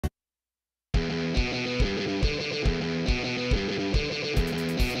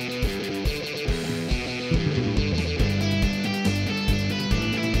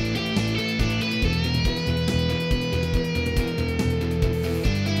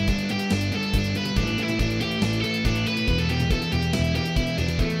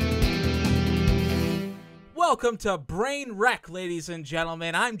welcome to Brain Wreck, ladies and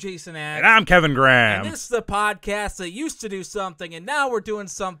gentlemen. I'm Jason Ash. And I'm Kevin Graham. And this is the podcast that used to do something, and now we're doing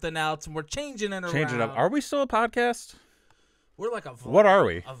something else, and we're changing it around. Change it up. Are we still a podcast? We're like a What are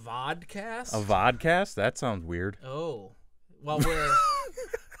we? A vodcast? A vodcast? That sounds weird. Oh. Well,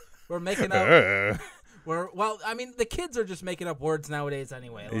 we're making up... I mean, the kids are just making up words nowadays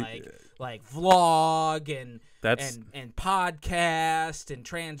anyway, like vlog and podcast and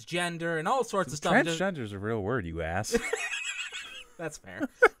transgender and all sorts of stuff. Transgender's a real word, you ass. That's fair.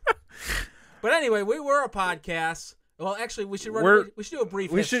 But anyway, we were a podcast. Well, actually, we should do a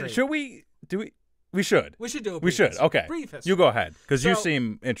brief history. Should we do we? We should. We should do a brief We should. history. Okay. Brief history. You go ahead, because you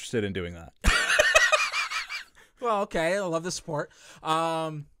seem interested in doing that. Well, okay. I love the support.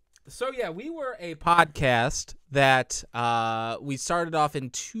 So, yeah, we were a podcast that we started off in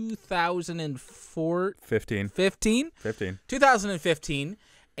 2015,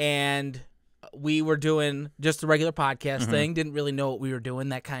 and we were doing just a regular podcast thing. Didn't really know what we were doing,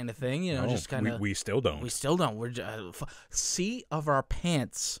 that kind of thing. You know, just kind of. We still don't. We still don't. We're just seat of our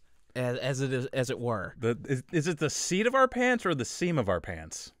pants, as it were. Is it the seat of our pants or the seam of our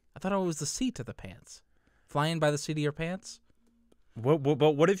pants? I thought it was the seat of the pants. Flying by the seat of your pants.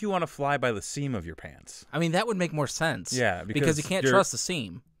 What if you want to fly by the seam of your pants? I mean, that would make more sense. Yeah, because you can't trust the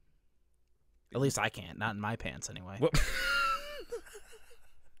seam. At least I can't. Not in my pants, anyway. Well,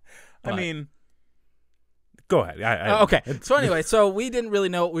 I mean, go ahead. Okay. So anyway, we didn't really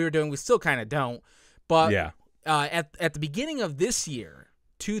know what we were doing. We still kind of don't. But yeah. At the beginning of this year,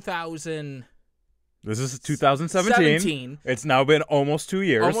 2000. This is 2017. It's now been almost 2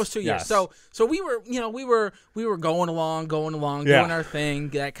 years. Almost 2 years. Yes. So we were, we were going along, doing our thing,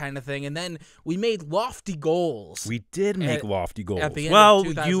 that kind of thing, and then we made lofty goals. We did make lofty goals. At the end of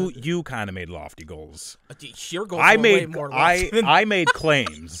 2000, you kind of made lofty goals. Your goals were way more lofty than I made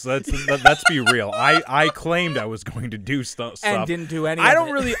claims. Let's be real. I claimed I was going to do stuff and didn't do any.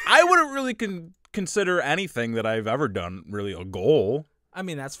 I wouldn't really consider anything that I've ever done really a goal. I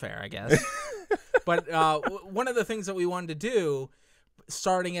mean, that's fair, I guess. But one of the things that we wanted to do,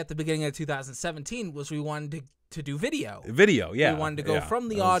 starting at the beginning of 2017, was we wanted to do video. Video, yeah. We wanted to go from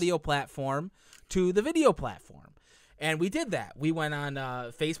the audio platform to the video platform. And we did that. We went on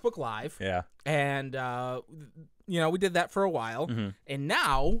Facebook Live. Yeah. And, we did that for a while. Mm-hmm. And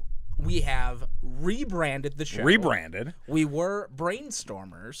now we have rebranded the show. Rebranded. We were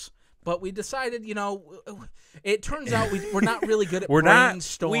BrainStormers. But we decided, it turns out we're not really good at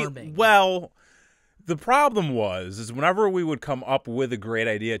brainstorming. The problem is whenever we would come up with a great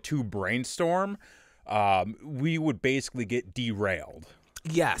idea to brainstorm, we would basically get derailed.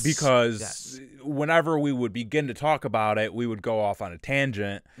 Yes. Because whenever we would begin to talk about it, we would go off on a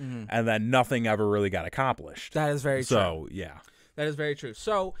tangent, and then nothing ever really got accomplished. That is very true. So, yeah. That is very true.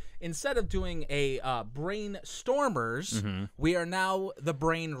 So instead of doing a BrainStormers, we are now the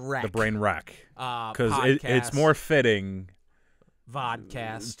Brain Wreck. The Brain Wreck. Because it's more fitting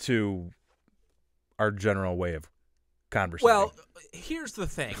vodcast to our general way of conversation. Well, here's the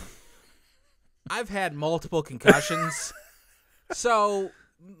thing. I've had multiple concussions. So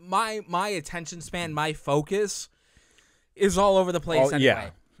my attention span, my focus is all over the place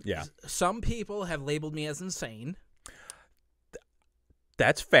anyway. Yeah. Some people have labeled me as insane.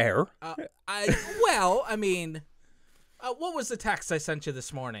 That's fair. What was the text I sent you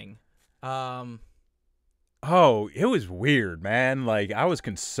this morning? Oh, it was weird, man. Like, I was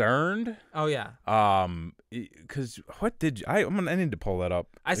concerned. Oh yeah. Because what did I need to pull that up.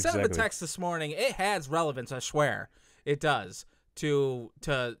 I sent him a text this morning. It has relevance, I swear. It does. To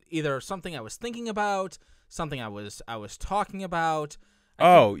either something I was thinking about, something I was talking about.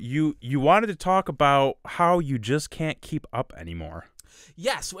 You wanted to talk about how you just can't keep up anymore.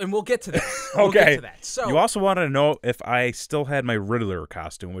 Yes, and we'll get to that. Okay. We'll get to that. So you also wanted to know if I still had my Riddler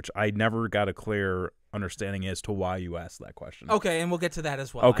costume, which I never got a clear understanding as to why you asked that question. Okay, and we'll get to that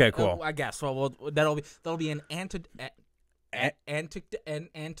as well. Okay, cool. I guess. Well, that'll be an antidote.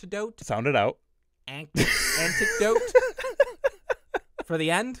 Sound it out. Antidote for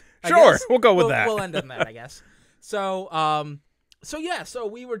the end. Sure, we'll go with that. We'll end on that, I guess. So, So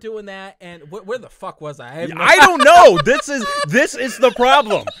we were doing that, and where the fuck was I? I don't know. This is the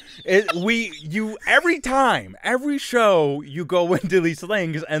problem. Every show you go into these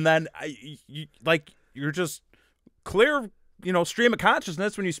things, and then you're just clear, stream of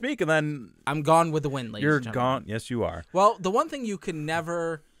consciousness when you speak, and then I'm gone with the wind, ladies. You're and gentlemen. gone. Yes, you are. Well, the one thing you can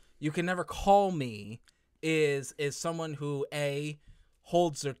never call me is someone who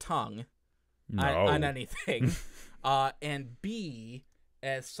holds their tongue on anything. And B,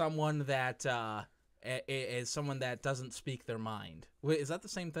 as someone that doesn't speak their mind. Wait, is that the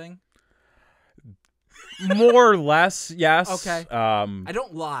same thing? More or less, yes. Okay. I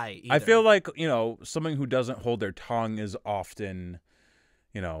don't lie either. I feel like, someone who doesn't hold their tongue is often,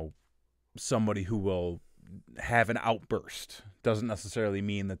 somebody who will have an outburst. Doesn't necessarily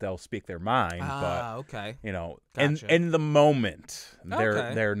mean that they'll speak their mind, but okay. Gotcha. in the moment,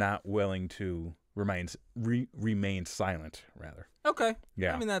 Okay. they're not willing to remain silent, rather. Okay.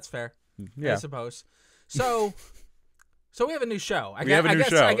 Yeah. I mean, that's fair. Yeah. I suppose. So we have a new show. We have a new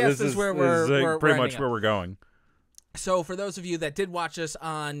show. I guess this is where we're pretty much ending where up. we're going. So for those of you that did watch us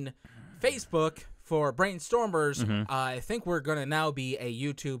on Facebook for BrainStormers, I think we're going to now be a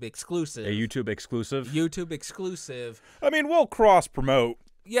YouTube exclusive. A YouTube exclusive? YouTube exclusive. I mean, we'll cross-promote.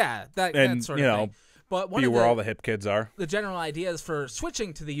 Yeah, that sort of thing. But be where all the hip kids are. The general ideas for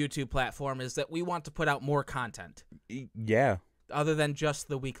switching to the YouTube platform is that we want to put out more content. Yeah. Other than just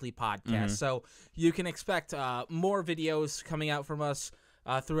the weekly podcast. So you can expect more videos coming out from us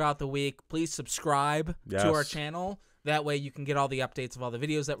throughout the week. Please subscribe to our channel. That way you can get all the updates of all the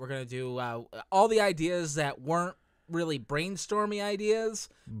videos that we're going to do. All the ideas that weren't really brainstormy ideas,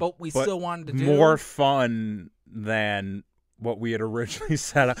 but we still wanted to do. More fun than what we had originally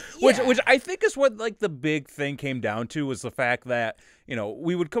set up. Which I think is what the big thing came down to, was the fact that,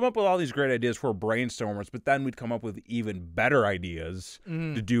 we would come up with all these great ideas for brainstormers, but then we'd come up with even better ideas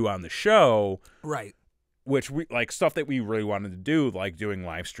to do on the show. Right. Which we stuff that we really wanted to do, like doing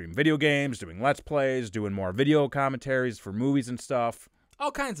live stream video games, doing Let's Plays, doing more video commentaries for movies and stuff. All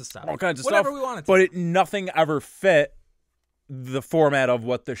kinds of stuff. Whatever we wanted to. But nothing ever fit the format of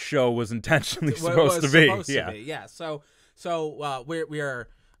what the show was intentionally supposed to be. Yeah. So we are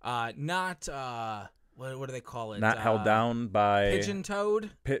not what do they call it? Not held down by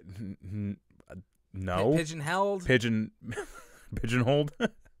pigeon-toed. No. Pigeon-held. Pigeonholed.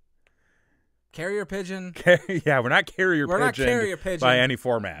 Carrier pigeon. Yeah, we're not carrier pigeon by any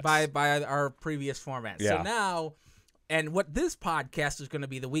format. By our previous format. Yeah. So now, and what this podcast is going to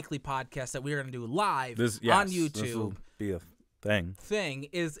be, the weekly podcast that we're going to do live on YouTube. This will be a thing.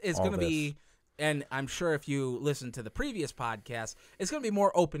 Is going to be, and I'm sure if you listen to the previous podcast, it's going to be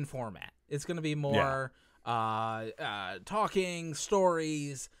more open format. It's going to be more talking,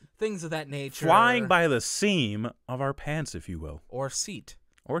 stories, things of that nature. Flying by the seam of our pants, if you will. Or seat.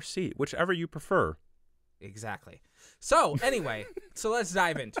 Whichever you prefer. Exactly. So, anyway, so let's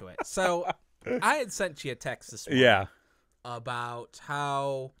dive into it. So, I had sent you a text this morning. Yeah. About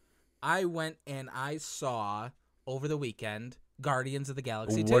how I went and I saw, over the weekend, Guardians of the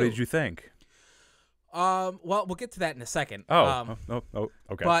Galaxy 2. What did you think? Well, we'll get to that in a second. Okay.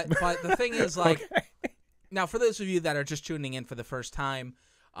 But the thing is, now, for those of you that are just tuning in for the first time,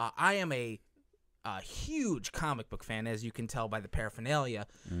 I am a huge comic book fan, as you can tell by the paraphernalia.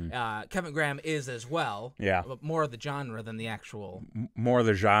 Kevin Graham is as well. Yeah. More of the genre than the actual. More of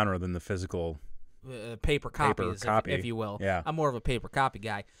the genre than the physical. Paper copies, if you will. Yeah. I'm more of a paper copy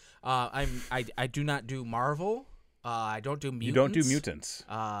guy. I do not do Marvel. I don't do mutants. You don't do mutants.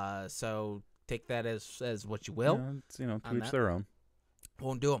 So take that as what you will. Yeah, it's, to each their own.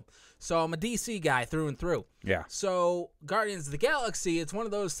 Won't do them. So I'm a DC guy through and through. Yeah. So Guardians of the Galaxy, it's one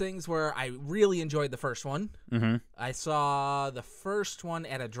of those things where I really enjoyed the first one. I saw the first one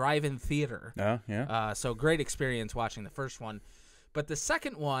at a drive-in theater. Yeah. So great experience watching the first one. But the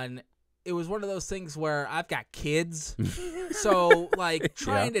second one, it was one of those things where I've got kids. So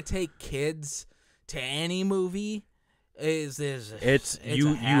trying to take kids to any movie is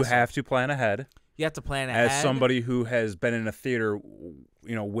you have to plan ahead. You have to plan ahead. As somebody who has been in a theater,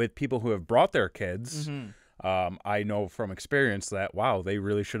 with people who have brought their kids, I know from experience that, wow, they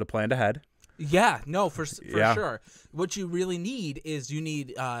really should have planned ahead. Yeah, no, for sure. What you really need is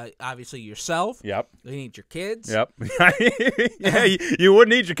obviously yourself. Yep. You need your kids. Yep. Yeah, you would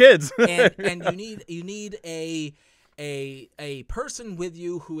need your kids. and you need a person with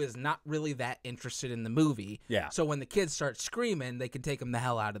you who is not really that interested in the movie. Yeah. So when the kids start screaming, they can take them the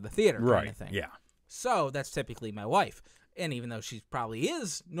hell out of the theater, kind of thing. Yeah. So that's typically my wife. And even though she probably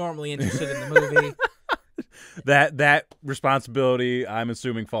is normally interested in the movie, that responsibility, I'm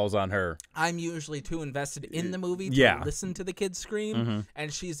assuming, falls on her. I'm usually too invested in the movie to listen to the kids scream,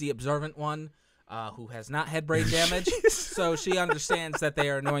 and she's the observant one who has not had brain damage, so she understands that they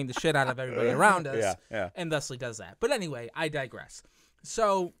are annoying the shit out of everybody around us, and thusly does that. But anyway, I digress.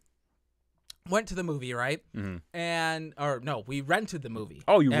 So went to the movie, right? We rented the movie.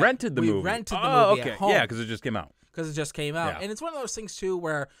 Oh, you rented the movie. We rented the movie at home. Yeah, because it just came out. And it's one of those things too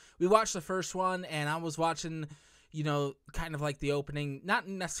where we watched the first one and I was watching, kind of like the opening, not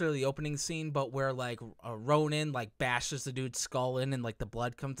necessarily the opening scene, but where Ronan bashes the dude's skull in and the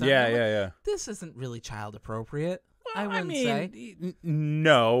blood comes out. Yeah. This isn't really child appropriate. I wouldn't say.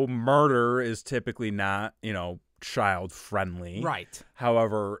 No, murder is typically not, child friendly. Right.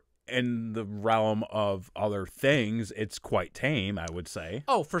 However, in the realm of other things, it's quite tame, I would say.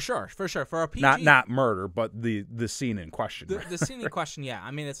 Oh, for sure. For a PG, not murder, but the scene in question. The scene in question, yeah.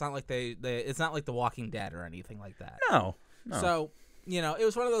 I mean, it's not like it's not like The Walking Dead or anything like that. No. So, it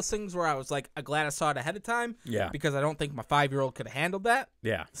was one of those things where I was like, I'm glad I saw it ahead of time. Yeah. Because I don't think my 5-year-old could have handled that.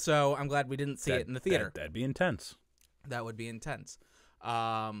 Yeah. So I'm glad we didn't see it in the theater. That'd be intense. That would be intense.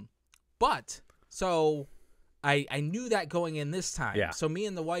 But so I knew that going in this time. Yeah. So me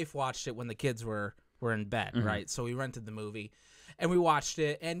and the wife watched it when the kids were in bed, right? So we rented the movie and we watched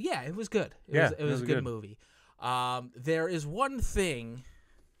it, and yeah, it was good. It was a good movie. There is one thing,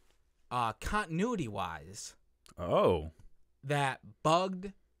 continuity wise, that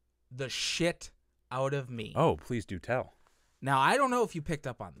bugged the shit out of me. Oh, please do tell. Now, I don't know if you picked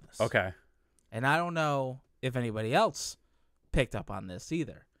up on this. Okay. And I don't know if anybody else picked up on this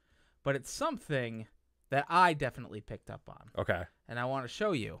either. But it's something that I definitely picked up on. Okay. And I want to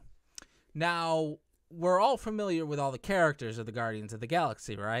show you. Now, we're all familiar with all the characters of the Guardians of the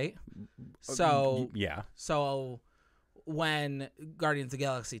Galaxy, right? So, yeah. So, when Guardians of the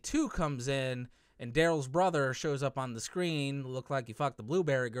Galaxy 2 comes in, and Daryl's brother shows up on the screen, looked like he fucked the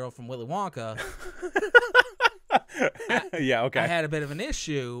blueberry girl from Willy Wonka. Yeah, okay. I had a bit of an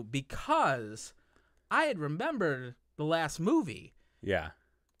issue because I had remembered the last movie. Yeah.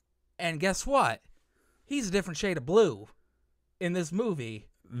 And guess what? He's a different shade of blue in this movie.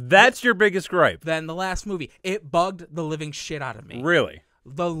 That's your biggest gripe. Than the last movie. It bugged the living shit out of me. Really?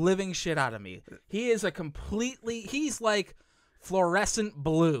 The living shit out of me. He's like fluorescent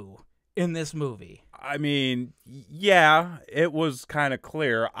blue in this movie. I mean, yeah, it was kind of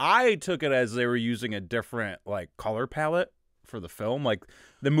clear. I took it as they were using a different color palette for the film. Like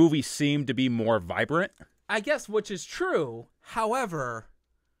the movie seemed to be more vibrant. I guess, which is true. However,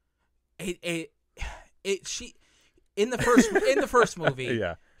 in the first movie,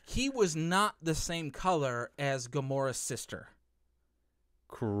 yeah, he was not the same color as Gamora's sister.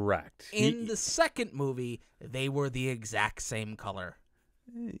 Correct. In the second movie, they were the exact same color.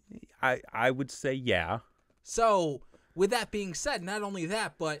 I would say yeah. So, with that being said, not only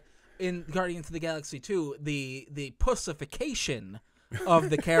that, but in Guardians of the Galaxy 2, the pussification of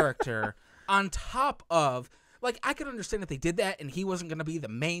the character on top of, I could understand if they did that and he wasn't going to be the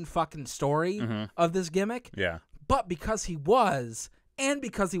main fucking story of this gimmick. Yeah. But because he was, and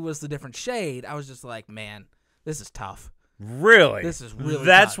because he was the different shade, I was just like, man, this is tough. Really? This is really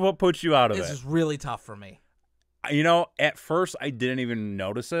That's tough. What puts you out of it. This is really tough for me. At first I didn't even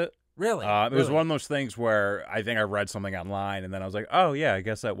notice it. Really? It was one of those things where I think I read something online and then I was like, oh, yeah, I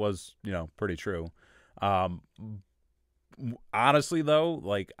guess that was, pretty true. Honestly,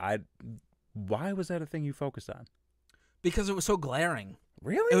 though, why was that a thing you focused on? Because it was so glaring.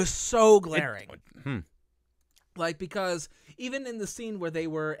 Really? It was so glaring. Because even in the scene where they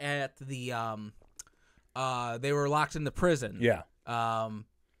were at the, they were locked in the prison. Yeah. Man,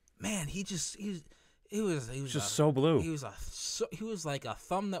 he was just so blue. He was like a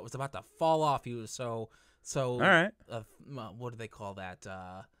thumb that was about to fall off. He was so. All right. What do they call that?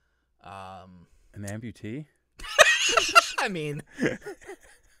 An amputee? I mean,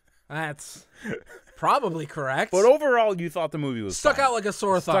 that's probably correct. But overall, you thought the movie was stuck fine. out like a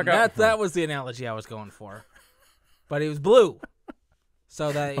sore thumb. That was the analogy I was going for. But he was blue,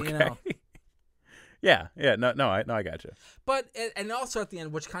 so that okay. Yeah. No, I got you. But and also at the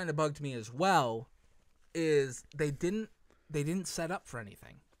end, which kind of bugged me as well, is they didn't set up for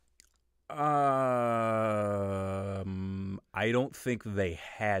anything. I don't think they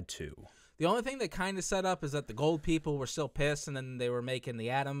had to. The only thing they kind of set up is that the gold people were still pissed, and then they were making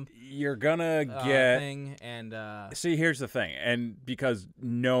the atom. You're gonna get thing, and see. Here's the thing, and because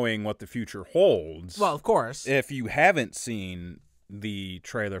knowing what the future holds, well, of course, if you haven't seen the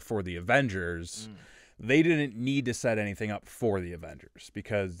trailer for the Avengers. They didn't need to set anything up for the Avengers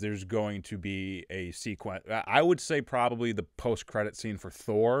because there's going to be a sequence. I would say probably the post-credit scene for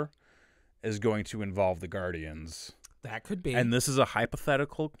Thor is going to involve the Guardians. That could be. And this is a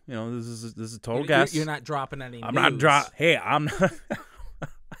hypothetical. This is a total guess. You're not dropping any. I'm news. not Hey, I'm not.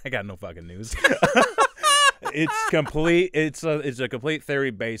 I got no fucking news. It's complete. It's a complete theory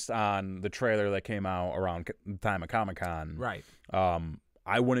based on the trailer that came out around the time of Comic-Con. Right.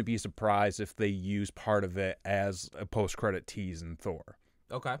 I wouldn't be surprised if they use part of it as a post-credit tease in Thor.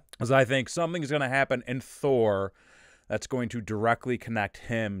 Okay. Because I think something's going to happen in Thor that's going to directly connect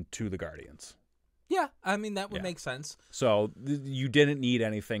him to the Guardians. Yeah, I mean, that would make sense. So you didn't need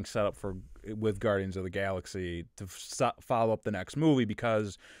anything set up with Guardians of the Galaxy to follow up the next movie,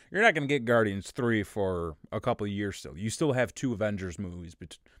 because you're not going to get Guardians 3 for a couple of years still. You still have 2 Avengers movies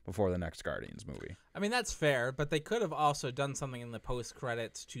before the next Guardians movie. I mean, that's fair, but they could have also done something in the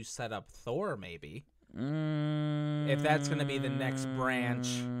post-credits to set up Thor, maybe. If that's going to be the next branch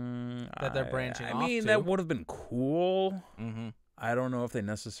that they're branching off to. I mean, that would have been cool. Mm-hmm. I don't know if they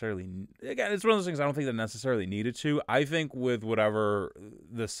necessarily... Again, it's one of those things I don't think they necessarily needed to. I think with whatever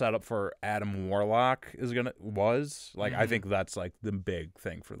the setup for Adam Warlock was, like, I think that's, like, the big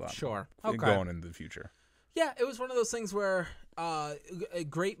thing for them. Sure. Okay. Going into the future. Yeah, it was one of those things where a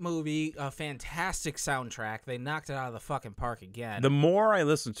great movie, a fantastic soundtrack. They knocked it out of the fucking park again. The more I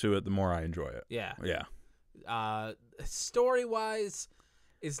listen to it, the more I enjoy it. Yeah. Yeah. Story-wise,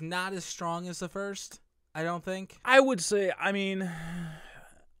 is not as strong as the first, I don't think. I would say, I mean,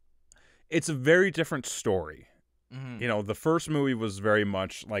 it's a very different story. Mm-hmm. You know, the first movie was very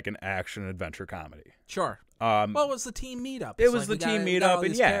much like an action-adventure comedy. Sure. Well, it was the team meetup. It was the team meetup,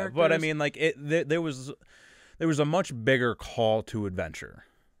 and yeah, but I mean, like, there was a much bigger call to adventure.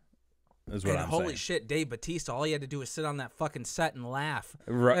 Is what I'm holy saying. Shit, Dave Bautista, all he had to do was sit on that fucking set and laugh.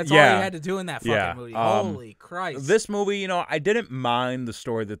 Right, That's all he had to do in that fucking movie. Holy Christ. This movie, you know, I didn't mind the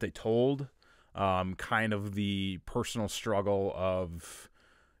story that they told. Kind of the personal struggle of,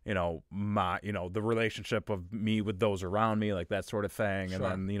 the relationship of me with those around me, like that sort of thing. Sure.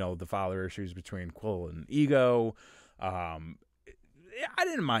 And then, the father issues between Quill and Ego. I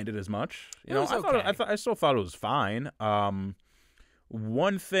didn't mind it as much. I still thought it was fine.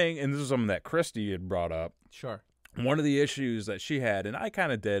 One thing, and this is something that Christy had brought up. Sure. One of the issues that she had, and I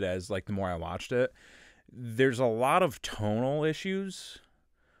kind of did as, like, the more I watched it, there's a lot of tonal issues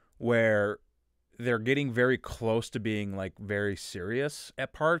where they're getting very close to being, like, very serious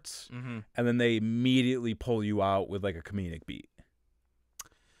at parts, and then they immediately pull you out with, like, a comedic beat.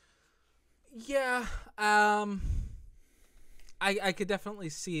 Yeah, I could definitely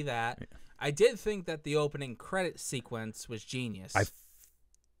see that. Yeah. I did think that the opening credit sequence was genius. I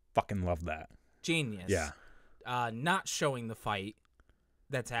fucking love that. Genius. Yeah. Not showing the fight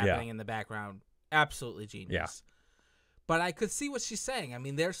that's happening in the background. Absolutely genius. Yeah. But I could see what she's saying. I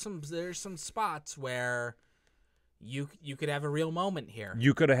mean, there's some spots where you could have a real moment here.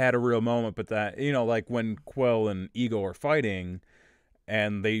 You could have had a real moment, but that, like when Quill and Ego are fighting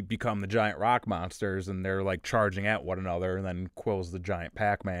and they become the giant rock monsters and they're, like, charging at one another, and then Quill's the giant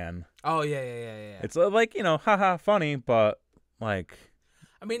Pac-Man. Oh, yeah. It's like, haha, funny, but, like...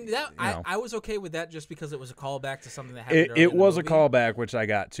 I mean, I was okay with that just because it was a callback to something that happened earlier It was in the a callback, which I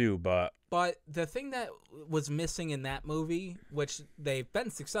got too, but... But the thing that was missing in that movie, which they've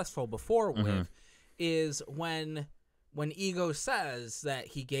been successful before with, is when Ego says that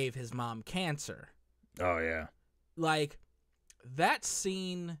he gave his mom cancer. Oh, yeah. Like, that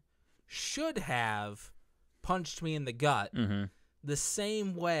scene should have punched me in the gut the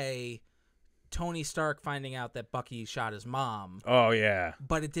same way Tony Stark finding out that Bucky shot his mom. Oh, yeah.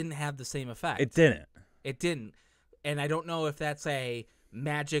 But it didn't have the same effect. It didn't. And I don't know if that's a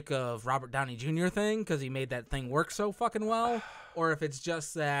magic of Robert Downey Jr. thing because he made that thing work so fucking well, or if it's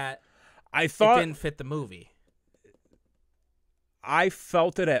just that it didn't fit the movie. I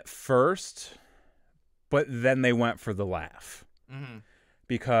felt it at first, but then they went for the laugh.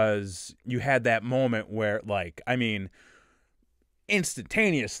 Because you had that moment where, like, I mean,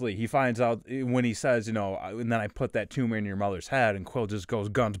 instantaneously he finds out when he says, and then I put that tumor in your mother's head, and Quill just goes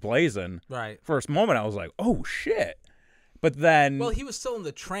guns blazing. Right. First moment I was like, oh shit. But then... Well, he was still in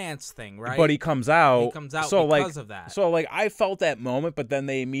the trance thing, right? But he comes out. So because of that. So, like, I felt that moment, but then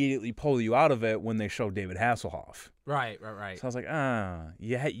they immediately pull you out of it when they show David Hasselhoff. Right. So I was like,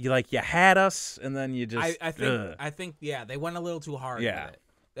 you had us, and then you just... I think, they went a little too hard with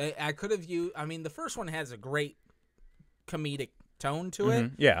it. I could have used... I mean, the first one has a great comedic tone to it.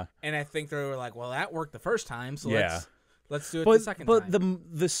 Yeah. And I think they were like, well, that worked the first time, so let's do it the second time. But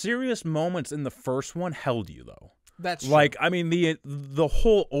the serious moments in the first one held you, though. That's true. Like, I mean, the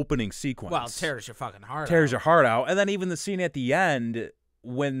whole opening sequence. Well, tears your fucking heart out. Tears your heart out. And then even the scene at the end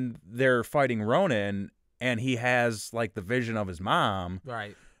when they're fighting Ronan and he has, like, the vision of his mom.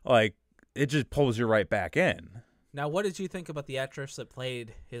 Right. Like, it just pulls you right back in. Now, what did you think about the actress that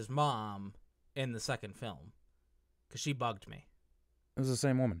played his mom in the second film? Because she bugged me. It was the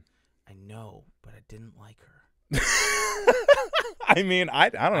same woman. I know, but I didn't like her. I mean, I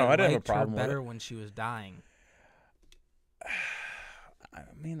don't know. I didn't have a problem with it. I liked her better when she was dying. I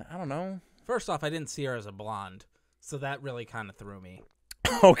mean, I don't know. First off, I didn't see her as a blonde, so that really kind of threw me.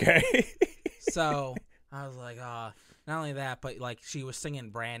 Okay. So I was like, not only that, but, like, she was singing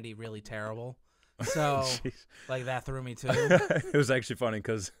Brandy really terrible. So, like, that threw me too. It was actually funny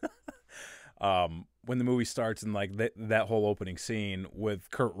because when the movie starts and like that whole opening scene with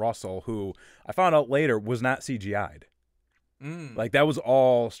Kurt Russell, who I found out later was not CGI'd. Like, that was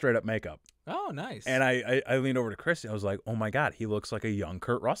all straight up makeup. Oh, nice. And I leaned over to Christy. I was like, oh, my God, he looks like a young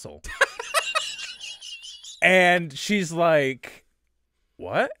Kurt Russell. And she's like,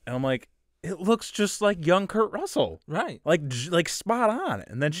 what? And I'm like, it looks just like young Kurt Russell. Right. Like spot on.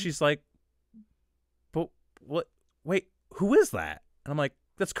 And then she's like, but what? Wait, who is that? And I'm like,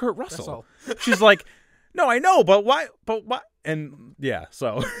 that's Kurt Russell. She's like, no, I know, but why? But what? And yeah,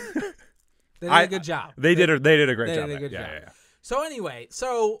 so they did a good job. They did a great job. They did a good job. Yeah. So anyway,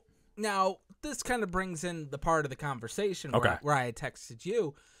 so now this kind of brings in the part of the conversation where I had texted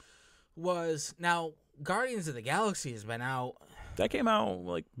you was now Guardians of the Galaxy has been out. That came out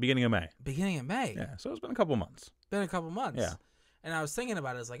like beginning of May. Yeah, so it's been a couple months. Yeah. And I was thinking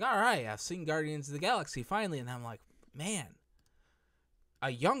about it. I was like, all right, I've seen Guardians of the Galaxy finally. And I'm like, man, a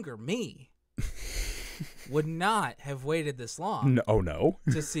younger me would not have waited this long no.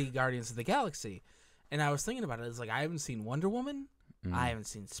 to see Guardians of the Galaxy. And I was thinking about it. It's like, I haven't seen Wonder Woman. I haven't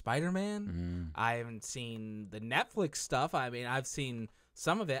seen Spider-Man. I haven't seen the Netflix stuff. I mean, I've seen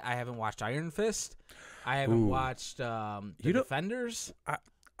some of it. I haven't watched Iron Fist. I haven't watched the Defenders.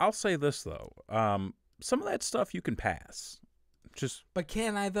 I'll say this, though. Some of that stuff you can pass. But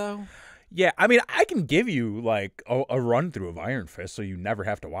can I, though? Yeah, I mean, I can give you, like, a run-through of Iron Fist so you never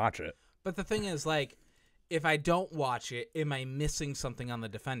have to watch it. But the thing is, like, if I don't watch it, am I missing something on the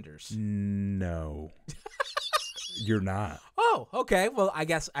Defenders? No. You're not. Oh, okay. Well, I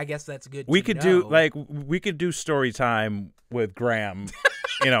guess that's good. We could do story time with Graham,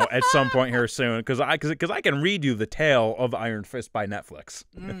 at some point here soon, because I can read you the tale of Iron Fist by Netflix.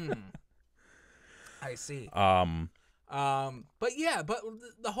 I see. But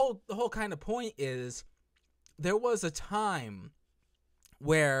the whole kind of point is there was a time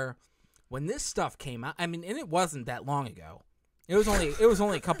where when this stuff came out, I mean, and it wasn't that long ago. It was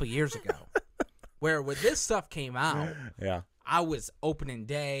only a couple years ago. Where when this stuff came out, I was opening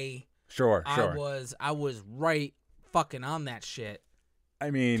day. Sure. I was right fucking on that shit.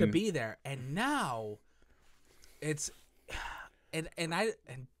 I mean, to be there, and now it's and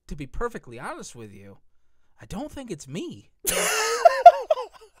to be perfectly honest with you, I don't think it's me.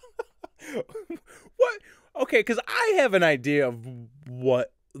 What? Okay, because I have an idea of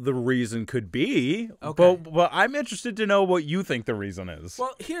what the reason could be. Okay. But I'm interested to know what you think the reason is.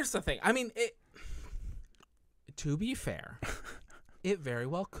 Well, here's the thing. I mean, to be fair, it very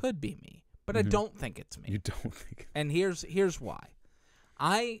well could be me, but I don't think it's me. You don't think? And here's why.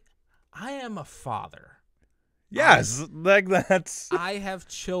 I am a father. Yes, that's. I have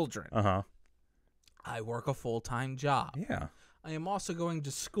children. I work a full-time job. Yeah. I am also going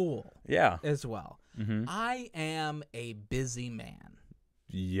to school. Yeah. As well. I am a busy man.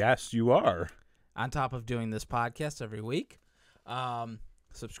 Yes, you are. On top of doing this podcast every week.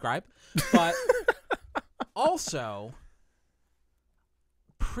 Subscribe. But also,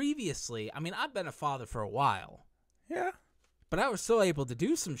 previously, I mean, I've been a father for a while. Yeah. But I was still able to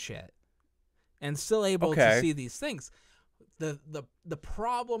do some shit. And still able to see these things. The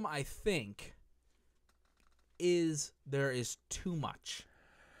problem, I think, is there is too much.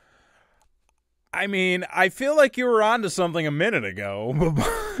 I mean, I feel like you were onto something a minute ago,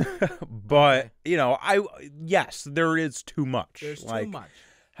 but yes, there is too much. There's too much.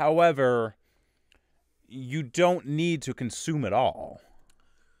 However, you don't need to consume it all.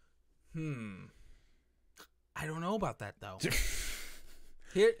 I don't know about that though.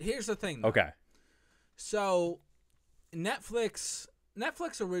 Here's the thing, though. Okay. So, Netflix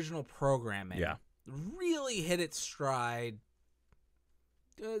original programming really hit its stride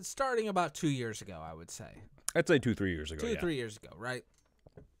starting about 2 years ago, I would say. I'd say 2-3 years ago. 3 years ago, right?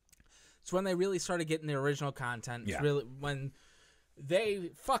 It's when they really started getting the original content. It's really when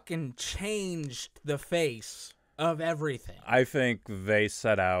they fucking changed the face of everything. I think they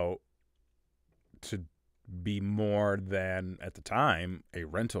set out to be more than, at the time,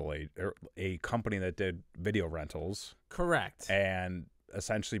 a company that did video rentals. Correct. And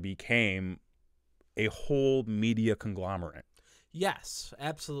essentially became a whole media conglomerate. Yes,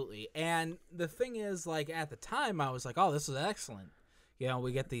 absolutely. And the thing is, like, at the time, I was like, oh, this is excellent.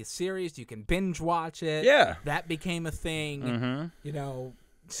 We get these series, you can binge watch it. Yeah. That became a thing.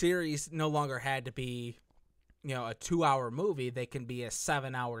 Series no longer had to be, a 2-hour movie. They can be a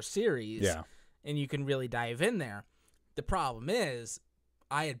 7-hour series. Yeah. And you can really dive in there. The problem is,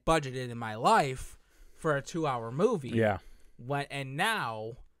 I had budgeted in my life for a 2-hour movie. Yeah. And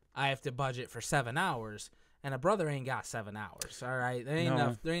now I have to budget for 7 hours. And a brother ain't got 7 hours, all right? There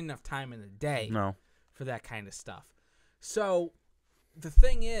ain't enough time in the day for that kind of stuff. So the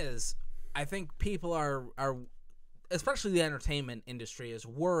thing is, I think people are especially the entertainment industry, is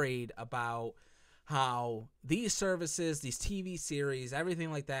worried about how these services, these TV series,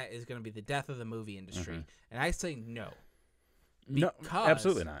 everything like that is going to be the death of the movie industry. And I say no. No,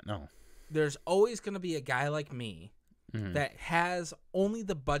 absolutely not. No. There's always going to be a guy like me that has only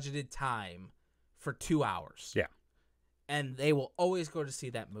the budgeted time for 2 hours. Yeah. And they will always go to see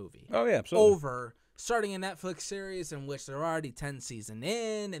that movie. Oh, yeah, absolutely. Over starting a Netflix series in which they're already 10 seasons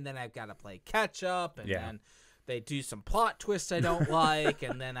in, and then I've got to play catch up, and then they do some plot twists I don't like,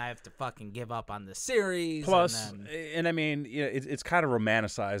 and then I have to fucking give up on the series. Plus, and I mean, it's kind of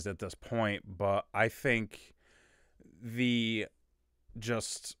romanticized at this point, but I think the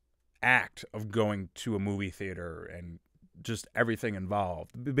just act of going to a movie theater and just everything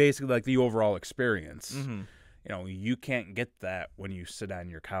involved, basically like the overall experience, you can't get that when you sit on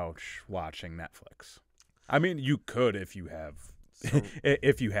your couch watching Netflix. I mean, you could if you have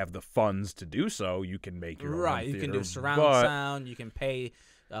if you have the funds to do so. You can make your own theater, you can do surround sound. You can pay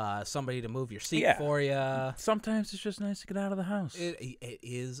somebody to move your seat for you. Sometimes it's just nice to get out of the house. It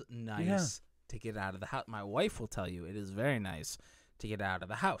is nice to get out of the house. My wife will tell you it is very nice to get out of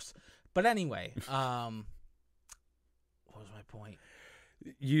the house. But anyway, what was my point?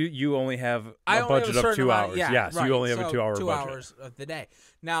 You only have a budget of 2 hours. So you only have a 2 hour budget. 2 hours of the day.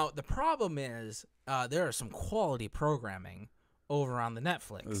 Now, the problem is there is some quality programming over on the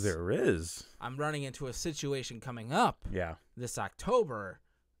Netflix. There is. I'm running into a situation coming up this October.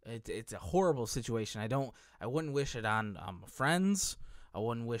 It's a horrible situation. I wouldn't wish it on my friends. I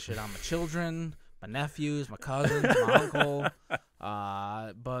wouldn't wish it on my children, my nephews, my cousins, my uncle,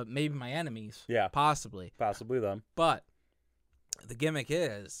 but maybe my enemies. Yeah. Possibly them. But the gimmick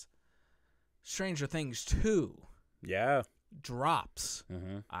is Stranger Things 2 drops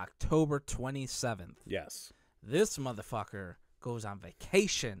October 27th. Yes. This motherfucker goes on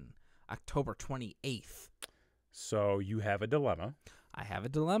vacation October 28th. So you have a dilemma. I have a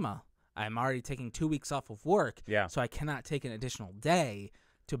dilemma. I'm already taking 2 weeks off of work, so I cannot take an additional day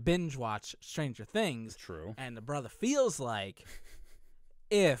to binge watch Stranger Things. True. And the brother feels like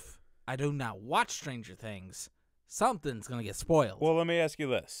if I do not watch Stranger Things, something's going to get spoiled. Well, let me ask you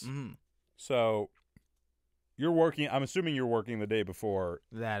this. So you're working, I'm assuming you're working the day before.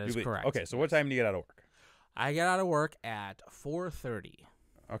 That is correct. Okay, so what time do you get out of work? I get out of work at 4:30.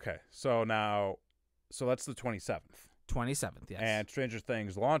 Okay, so that's the 27th. 27th, yes. And Stranger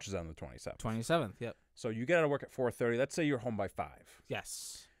Things launches on the 27th. 27th, yep. So you get out of work at 4:30. Let's say you're home by 5.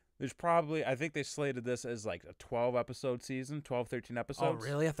 Yes. There's probably, I think they slated this as like a 12-episode season, 12, 13 episodes. Oh,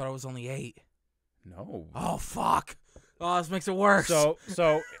 really? I thought it was only 8. No. Oh, fuck. Oh, this makes it worse.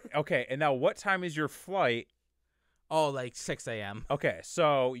 So okay, and now what time is your flight? Oh, like 6 a.m. Okay,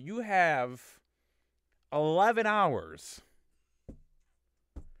 so you have 11 hours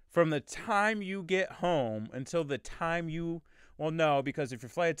from the time you get home until the time you, well, no, because if your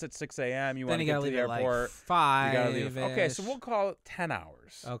flight's at 6 a.m., you want to get to the airport. Like 5. Okay, so we'll call it 10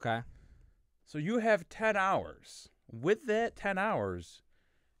 hours. Okay. So you have 10 hours. With that 10 hours,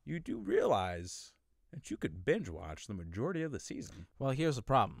 you do realize that you could binge watch the majority of the season. Well, here's the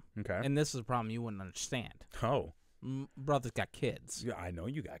problem. Okay. And this is a problem you wouldn't understand. Oh. Brother's got kids. Yeah, I know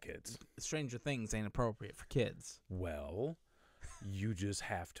you got kids. Stranger Things ain't appropriate for kids. Well, you just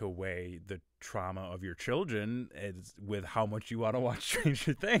have to weigh the trauma of your children with how much you want to watch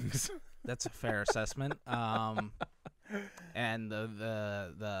Stranger Things. That's a fair assessment. And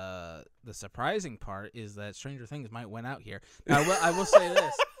the surprising part is that Stranger Things might win out here. Now, I will say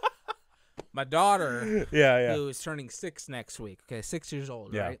this. My daughter, who is turning 6 next week, 6 years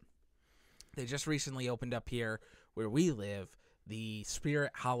old, right? They just recently opened up here where we live the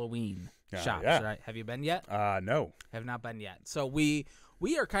Spirit Halloween shops, right? Have you been yet? No. Have not been yet. So we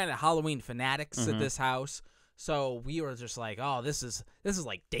are kind of Halloween fanatics at this house. So we were just like, oh, this is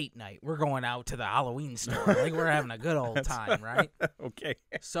like date night. We're going out to the Halloween store. Like we're having a good old time, right? Okay.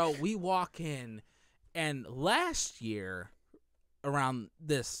 So we walk in, and last year around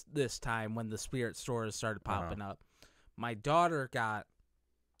this time when the Spirit stores started popping up, my daughter got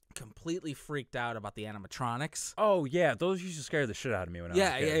completely freaked out about the animatronics. Oh yeah, those used to scare the shit out of me when I was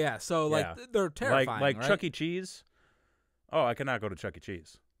a kid. Yeah. So like they're terrifying. Like right? Chuck E. Cheese. Oh, I cannot go to Chuck E.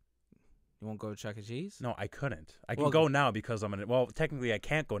 Cheese. You won't go to Chuck E. Cheese? No, I couldn't. I can go now because I'm technically I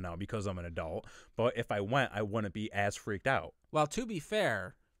can't go now because I'm an adult. But if I went, I wouldn't be as freaked out. Well, to be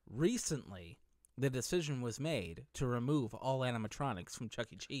fair, recently the decision was made to remove all animatronics from Chuck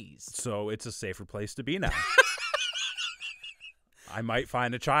E. Cheese. So it's a safer place to be now. I might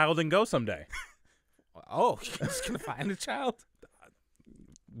find a child and go someday. Oh, you're just gonna find a child?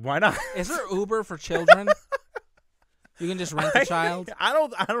 Why not? Is there Uber for children? You can just rent a child. I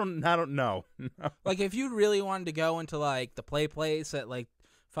don't know. No. Like if you really wanted to go into like the play place at like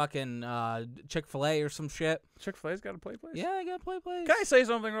fucking Chick-fil-A or some shit. Chick-fil-A's got a play place? Yeah, I got a play place. Can I say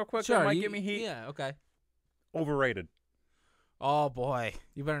something real quick? Sure. That might give me heat. Yeah. Okay. Overrated. Oh boy,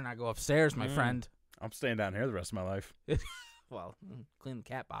 you better not go upstairs, my friend. I'm staying down here the rest of my life. Well, clean the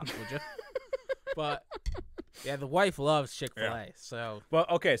cat box, would you? But yeah, the wife loves Chick-fil-A. Yeah. So. Well,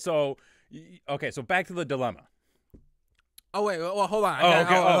 okay, so back to the dilemma. Oh wait, well hold on.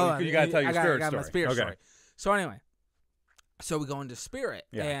 Hold on. You gotta tell your spirit I got story. my spirit Okay. story. So anyway, so we go into spirit,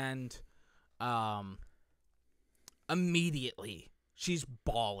 Yeah. and immediately she's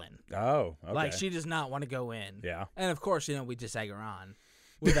bawling. Oh, okay. Like she does not want to go in. Yeah. And of course, we just egg her on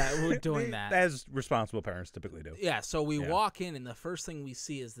with that. We're doing that. As responsible parents typically do. Yeah. So we walk in, and the first thing we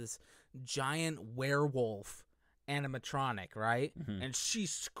see is this giant werewolf animatronic, right? Mm-hmm. And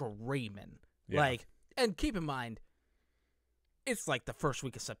she's screaming. Yeah. Like, and keep in mind, it's like the first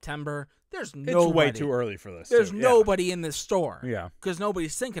week of September. There's nobody. It's way too early for this. There's nobody in this store. Yeah. Because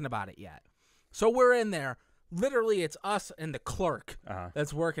nobody's thinking about it yet. So we're in there. Literally, it's us and the clerk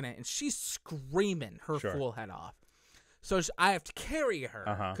that's working it, and she's screaming her full head off. So I have to carry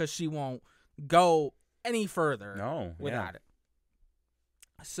her because she won't go any further without it.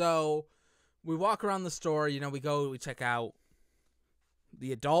 So we walk around the store. We check out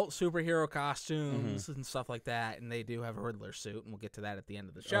the adult superhero costumes and stuff like that, and they do have a Riddler suit, and we'll get to that at the end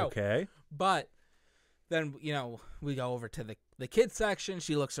of the show. Okay. But then, we go over to the kids section.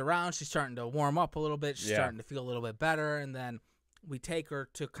 She looks around. She's starting to warm up a little bit. She's starting to feel a little bit better. And then we take her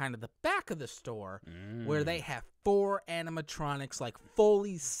to kind of the back of the store where they have 4 animatronics, like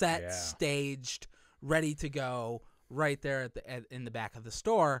fully set, staged, ready to go right there in the back of the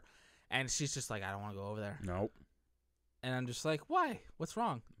store. And she's just like, I don't want to go over there. Nope. And I'm just like, why? What's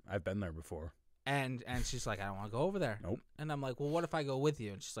wrong? I've been there before. And she's like, I don't want to go over there. Nope. And I'm like, well, what if I go with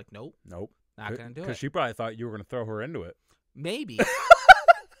you? And she's like, nope. Nope. Not going to do it. Because she probably thought you were going to throw her into it. Maybe.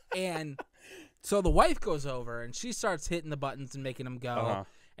 And so the wife goes over, and she starts hitting the buttons and making them go.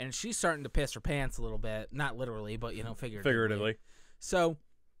 And she's starting to piss her pants a little bit. Not literally, but, figuratively. So,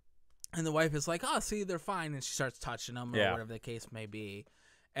 and the wife is like, oh, see, they're fine. And she starts touching them or whatever the case may be.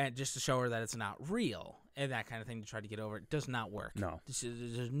 And just to show her that it's not real and that kind of thing to try to get over it. Does not work. No.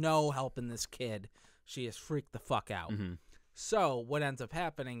 There's no helping this kid. She is freaked the fuck out. So what ends up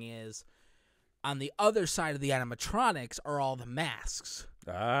happening is on the other side of the animatronics are all the masks.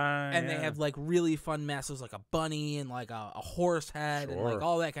 And they have like really fun masks, like a bunny and like a horse head and like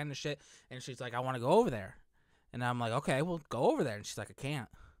all that kind of shit. And she's like, I want to go over there. And I'm like, okay, well, go over there. And she's like, I can't.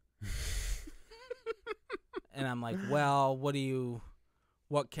 And I'm like, well,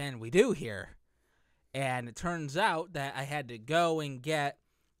 what can we do here? And it turns out that I had to go and get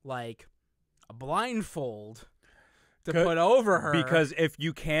like a blindfold to put over her. Because if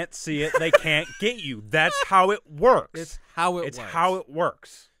you can't see it, they can't get you. That's how it works. It's how it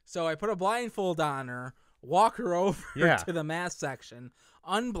works. So I put a blindfold on her, walk her over to the mask section,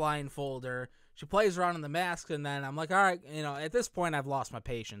 unblindfold her. She plays around in the mask, and then I'm like, all right, at this point I've lost my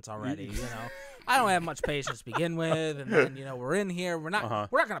patience already. I don't have much patience to begin with, and then we're in here, we're not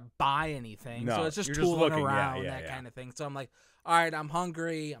gonna buy anything, so it's just tooling around that kind of thing. So I'm like, all right, I'm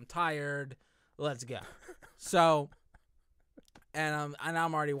hungry, I'm tired, let's go. So, and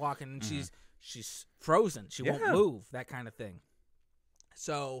I'm already walking, and she's frozen, she won't move, that kind of thing.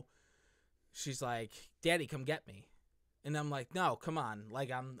 So she's like, Daddy, come get me. And I'm like, no, come on.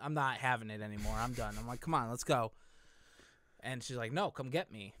 Like, I'm not having it anymore. I'm done. I'm like, come on, let's go. And she's like, no, come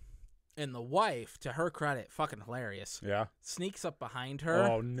get me. And the wife, to her credit, fucking hilarious. Yeah. Sneaks up behind her.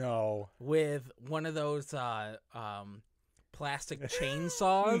 Oh, no. With one of those plastic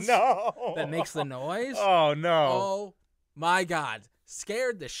chainsaws. No. That makes the noise. Oh, no. Oh, my God.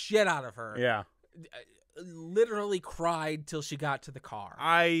 Scared the shit out of her. Yeah. Literally cried till she got to the car.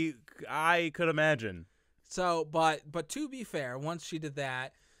 I could imagine. So, but to be fair, once she did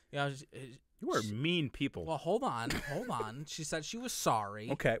that, you are mean people. Well, hold on. She said she was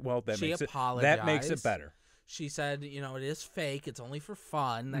sorry. Okay, well, she apologized. That makes it better. She said, it is fake. It's only for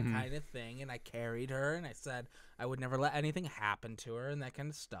fun, that kind of thing. And I carried her, and I said I would never let anything happen to her and that kind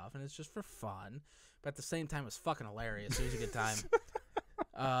of stuff, and it's just for fun. But at the same time, it was fucking hilarious. It was a good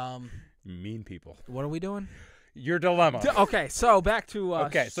time. Mean people. What are we doing? Your dilemma. Okay, so back to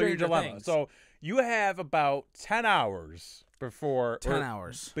so your dilemma. Things. So you have about 10 hours before 10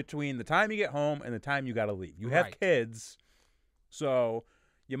 hours between the time you get home and the time you got to leave. You have kids, so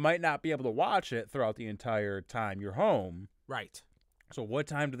you might not be able to watch it throughout the entire time you're home. Right. So what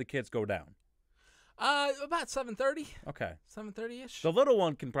time do the kids go down? About 7:30. Okay. 7:30-ish. The little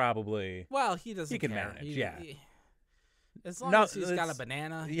one can probably. Well, he doesn't. He can care. manage. Yeah. As long as he's got a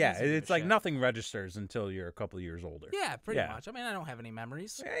banana. Yeah, it's like nothing registers until you're a couple of years older. Yeah, pretty much. I mean, I don't have any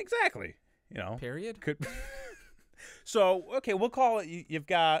memories. Yeah, exactly. Period. So, okay, we'll call it. You've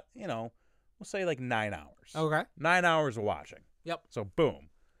got, we'll say like 9 hours. Okay. 9 hours of watching. Yep. So, boom.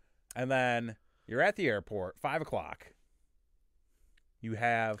 And then you're at the airport, 5 o'clock. You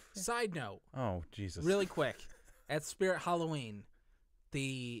have. Side note. Oh, Jesus. Really quick. At Spirit Halloween,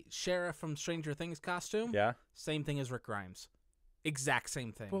 the sheriff from Stranger Things costume. Yeah. Same thing as Rick Grimes. Exact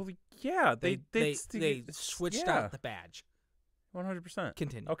same thing. Well, yeah. They switched out the badge. 100%.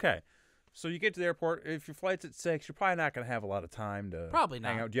 Continue. Okay. So you get to the airport. If your flight's at 6, you're probably not going to have a lot of time to probably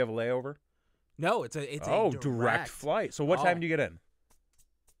not. hang out. Do you have a layover? No, it's a direct flight. So what time do you get in?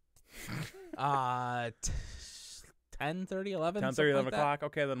 10:30, 11. 10:30, 11 o'clock.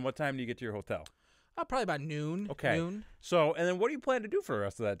 Okay, then what time do you get to your hotel? Probably about noon. Okay. Noon. So, and then what do you plan to do for the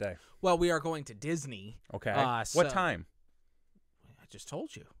rest of that day? Well, we are going to Disney. Okay. What time? I just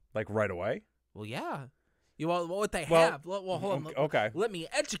told you. Like right away? Well, yeah. What they have. Well, hold on. Okay. Let me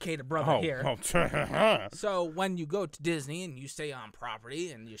educate a brother here. So when you go to Disney and you stay on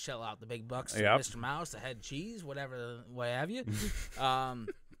property and you shell out the big bucks to Mr. Mouse, the head cheese, whatever, what have you,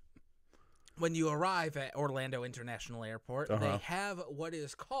 when you arrive at Orlando International Airport, they have what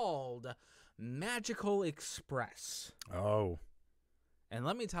is called Magical Express. Oh. And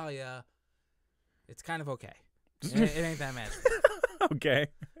let me tell you, it's kind of okay. It ain't that magical. Okay.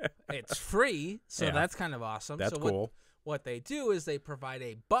 It's free, so that's kind of awesome. That's cool. What they do is they provide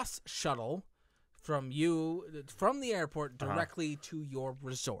a bus shuttle from the airport directly to your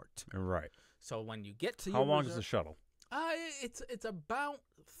resort. Right. So when you get to How long is the shuttle? It's about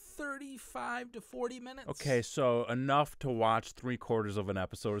 35 to 40 minutes. Okay, so enough to watch 3/4 of an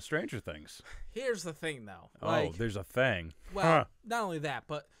episode of Stranger Things. Here's the thing, though. Oh, there's a thing. Well, not only that,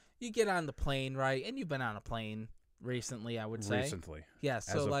 but you get on the plane, right? And you've been on a plane recently, I would say. Recently. Yes.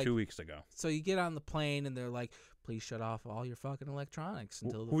 Yeah, so 2 weeks ago. So you get on the plane, and they're like, please shut off all your fucking electronics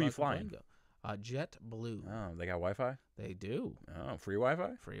until the Who are you fucking flying? plane go. JetBlue. Oh, they got Wi-Fi? They do. Oh, free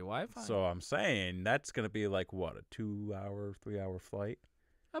Wi-Fi? Free Wi-Fi. So I'm saying that's going to be like, what, a 2-hour, 3-hour flight?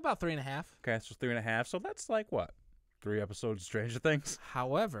 About 3.5. Okay, so 3.5. So that's like, what, 3 episodes of Stranger Things?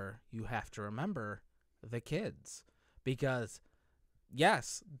 However, you have to remember the kids. Because,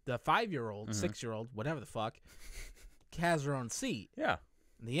 yes, the 5-year-old, 6-year-old, whatever the fuck, has her own seat. Yeah.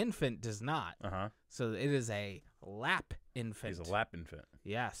 The infant does not. So it is a lap infant. He's a lap infant.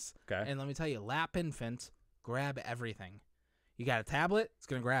 Yes. Okay. And let me tell you, lap infants grab everything. You got a tablet, it's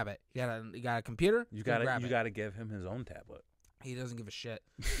gonna grab it. You got a computer, you got to give him his own tablet. He doesn't give a shit.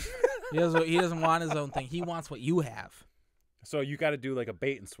 He doesn't want his own thing. He wants what you have. So you got to do like a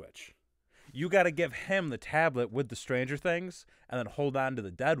bait and switch. You got to give him the tablet with the Stranger Things and then hold on to the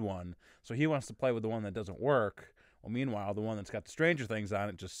dead one. So he wants to play with the one that doesn't work. Well, meanwhile, the one that's got the Stranger Things on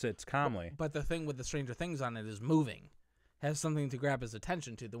it just sits calmly. But the thing with the Stranger Things on it is moving. Has something to grab his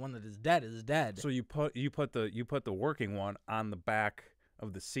attention to. The one that is dead is dead. So you put the working one on the back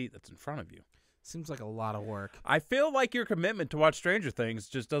of the seat that's in front of you. Seems like a lot of work. I feel like your commitment to watch Stranger Things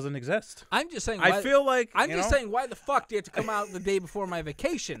just doesn't exist. I'm just saying. I feel like I'm just saying. Why the fuck do you have to come out the day before my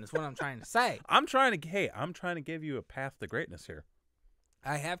vacation? Is what I'm trying to say. I'm trying to give you a path to greatness here.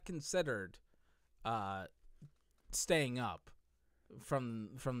 I have considered staying up from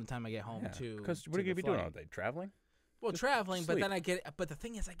the time I get home to. Because what are you gonna be doing all day? Traveling? Well, just traveling, sleep. but then but the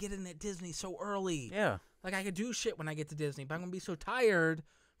thing is, I get in at Disney so early. Yeah. Like I could do shit when I get to Disney, but I'm gonna be so tired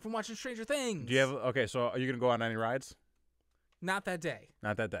from watching Stranger Things. Do you have so are you gonna go on any rides? Not that day.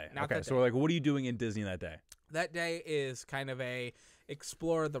 Not that day. Not okay, that so day. like, what are you doing in Disney that day? That day is kind of a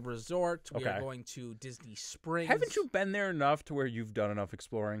explore the resort. We are going to Disney Springs. Haven't you been there enough to where you've done enough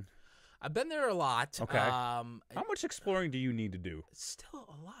exploring? I've been there a lot. Okay. How much exploring do you need to do? Still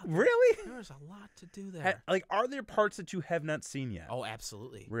a lot. Really? There's a lot to do there. Are there parts that you have not seen yet? Oh,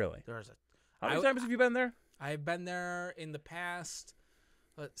 absolutely. Really? How many times have you been there? I've been there in the past.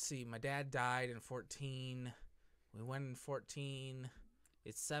 Let's see. My dad died in 2014. We went in 2014.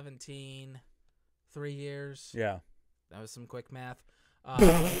 It's 2017. 3 years. Yeah. That was some quick math.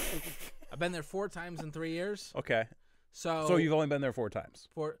 I've been there 4 times in 3 years. Okay. So you've only been there 4 times.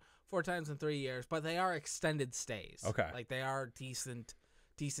 Four times in 3 years, but they are extended stays. Okay. Like they are decent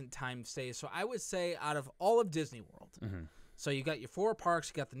time stays. So I would say out of all of Disney World, so you got your 4 parks,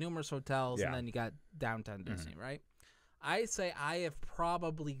 you got the numerous hotels, and then you got downtown Disney, right? I say I have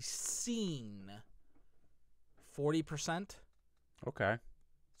probably seen 40%. Okay.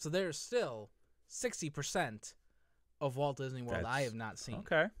 So there's still 60% of Walt Disney World I have not seen.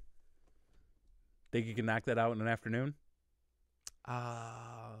 Okay. Think you can knock that out in an afternoon?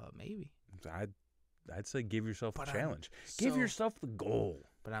 Maybe. I'd say give yourself a challenge. Give yourself the goal.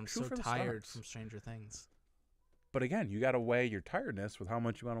 But I'm so tired from Stranger Things. But again, you got to weigh your tiredness with how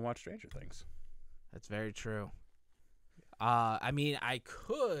much you want to watch Stranger Things. That's very true. I mean, I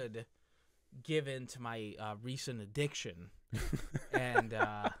could give in to my recent addiction and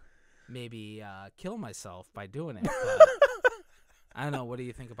maybe kill myself by doing it. But I don't know. What do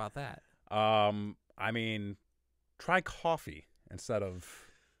you think about that? I mean, try coffee instead of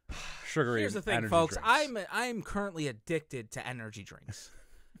sugary. Here's the thing, folks. I'm currently addicted to energy drinks.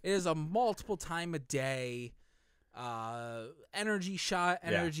 It is a multiple time a day energy shot,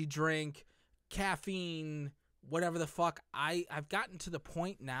 energy drink, caffeine, whatever the fuck. I've gotten to the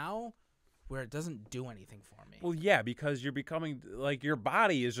point now where it doesn't do anything for me. Well, yeah, because you're becoming, like, your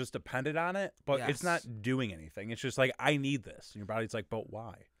body is just dependent on it, but it's not doing anything. It's just like, I need this. And your body's like, but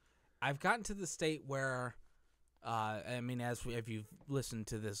why? I've gotten to the state where, I mean, if you've listened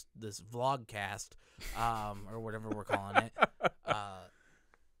to this vlogcast, or whatever we're calling it,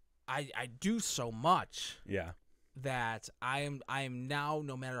 I do so much that I am now,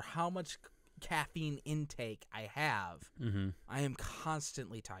 no matter how much caffeine intake I have, I am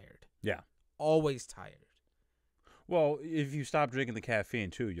constantly tired. Yeah. Always tired. Well, if you stop drinking the caffeine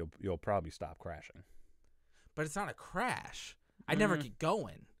too, you'll probably stop crashing. But it's not a crash. I never get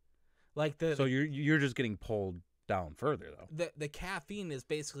going. Like so you're just getting pulled down further though. The caffeine is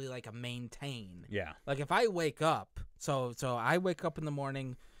basically like a maintain. Yeah. Like if I wake up, so I wake up in the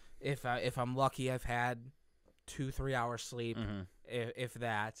morning. If I'm lucky, I've had 2-3 hours sleep, if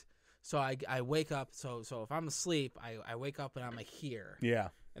that. So I wake up. So if I'm asleep, I wake up and I'm like here. Yeah.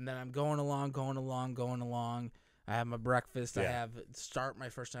 And then I'm going along. I have my breakfast. I start my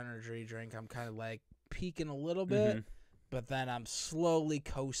first energy drink. I'm kind of like peaking a little bit, but then I'm slowly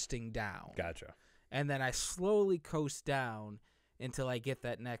coasting down. Gotcha. And then I slowly coast down until I get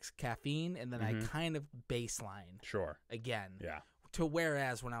that next caffeine, and then I kind of baseline. Sure. Again. Yeah. To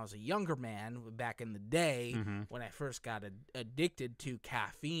whereas when I was a younger man, back in the day, when I first got addicted to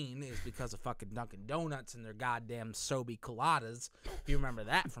caffeine, is because of fucking Dunkin' Donuts and their goddamn Sobe coladas. If you remember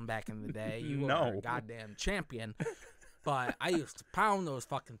that from back in the day, you were a goddamn champion. But I used to pound those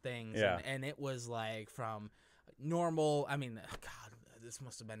fucking things, and it was like from normal. I mean, God, this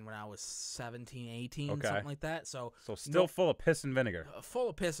must have been when I was 17, 18, something like that. So still full of piss and vinegar. Full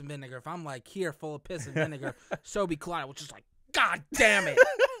of piss and vinegar. If I'm like here, full of piss and vinegar, Sobe colada, which is like, God damn it.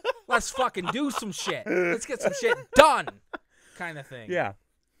 Let's fucking do some shit. Let's get some shit done. Kind of thing. Yeah.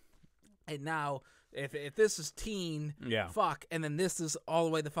 And now, if this is teen, fuck, and then this is all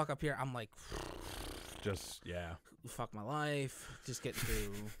the way the fuck up here, I'm like, just, fuck my life. Just getting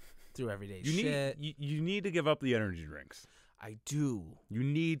through everyday shit. You need to give up the energy drinks. I do. You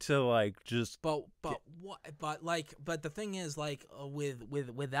need to, like, just. But the thing is, like,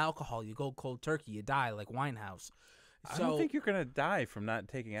 with alcohol, you go cold turkey, you die, like Winehouse. I don't think you're going to die from not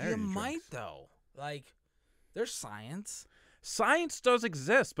taking energy drinks. You might, though. Like, there's science. Science does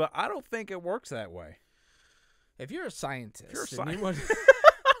exist, but I don't think it works that way. If you're a scientist and you want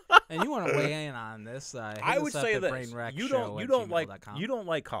to weigh in on this, I would say this. You don't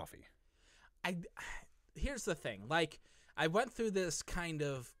like coffee. Here's the thing. Like, I went through this kind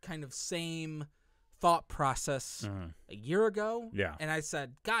of same thought process a year ago, and I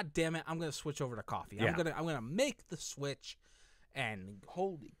said, "God damn it, I'm going to switch over to coffee. I'm gonna make the switch." And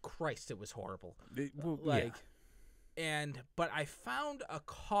holy Christ, it was horrible. But I found a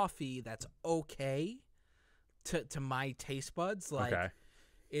coffee that's okay to my taste buds. Like,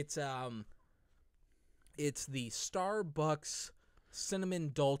 it's the Starbucks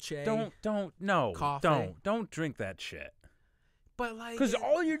cinnamon dolce. Don't drink that shit. But like, because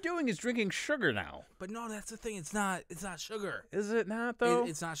all you're doing is drinking sugar now. But no, that's the thing. It's not sugar. Is it not though?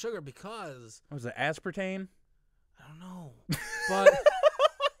 It's not sugar because. Was it aspartame? I don't know. But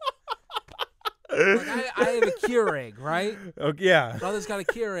like I had a Keurig, right? Okay, yeah. Brother's got a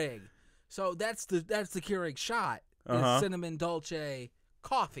Keurig, so that's the Keurig shot. Cinnamon dolce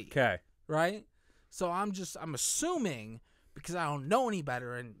coffee. Okay. Right. So I'm assuming, because I don't know any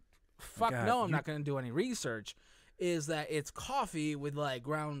better, and I'm not going to do any research. Is that it's coffee with like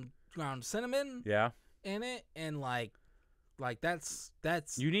ground cinnamon in it, and like that's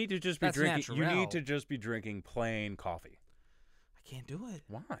you need to just be drinking. You need to just be drinking plain coffee. I can't do it.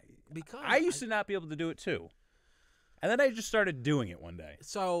 Why? Because I used to not be able to do it too, and then I just started doing it one day.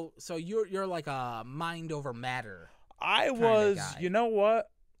 So you're like a mind over matter. I was. You know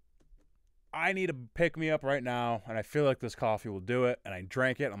what? I need to pick me up right now, and I feel like this coffee will do it. And I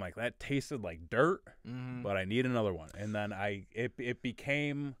drank it. I'm like, that tasted like dirt, but I need another one. And then it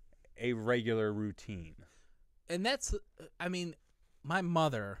became a regular routine. And that's, I mean, my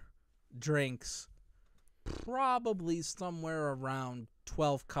mother drinks probably somewhere around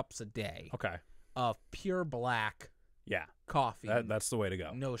 12 cups a day. Okay. Of pure black coffee. That's the way to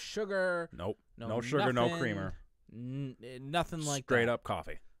go. No sugar. Nope. No sugar, no creamer. Nothing like that. Straight up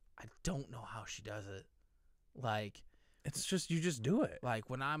coffee. I don't know how she does it. Like, it's just, you just do it. Like,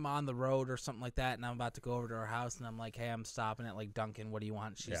 when I'm on the road or something like that and I'm about to go over to her house and I'm like, hey, I'm stopping at, like, Dunkin'. What do you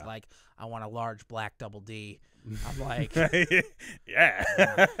want? She's like, I want a large black double D. I'm like, yeah.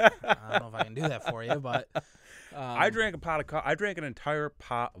 I don't know if I can do that for you, but. I drank I drank an entire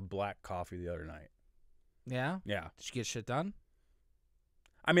pot of black coffee the other night. Yeah? Yeah. Did you get shit done?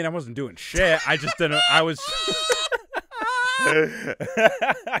 I mean, I wasn't doing shit. I just didn't. I was.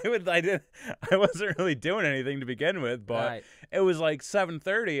 I wasn't really doing anything to begin with, but it was like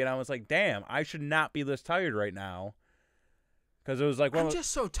 7:30, and I was like, "Damn, I should not be this tired right now." Because it was like, I'm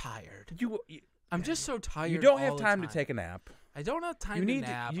just so tired. I'm just so tired. You don't have time to take a nap. I don't have time to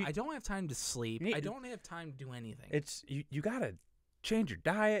nap. I don't have time to sleep. I don't have time to do anything. It's you gotta change your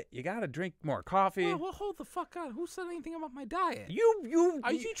diet. You gotta drink more coffee. Well, hold the fuck on. Who said anything about my diet?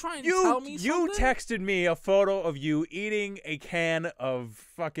 Are you trying to tell me something? You texted me a photo of you eating a can of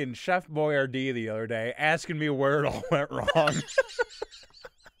fucking Chef Boyardee the other day, asking me where it all went wrong.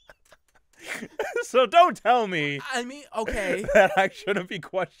 So don't tell me. I mean, okay. That I shouldn't be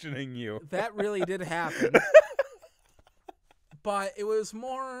questioning you. That really did happen. But it was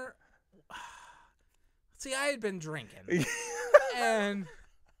more. See, I had been drinking, and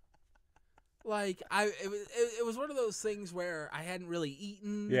like it was one of those things where I hadn't really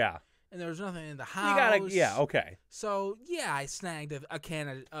eaten. Yeah. And there was nothing in the house. Okay. So yeah, I snagged a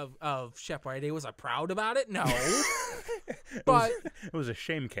can of Chef Boyardee. Was I proud about it? No. But it was a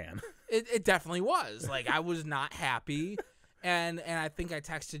shame can. It definitely was. Like, I was not happy. And I think I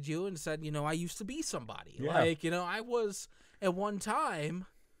texted you and said, I used to be somebody. Yeah. Like, I was at one time,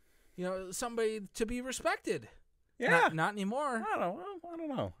 somebody to be respected. Yeah. Not anymore. I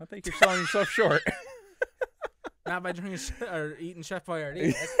don't know. I think you're selling yourself short. Not by drinking or eating Chef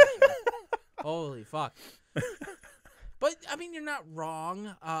Boyardee. Holy fuck. But, I mean, you're not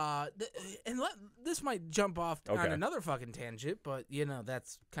wrong. This might jump off on another fucking tangent, but,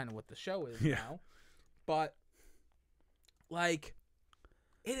 that's kind of what the show is now. But, like,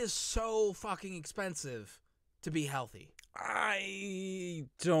 it is so fucking expensive to be healthy. I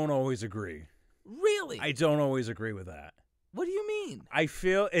don't always agree. Really? I don't always agree with that. What do you mean? I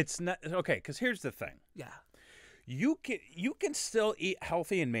feel it's not... Okay, because here's the thing. Yeah. You can still eat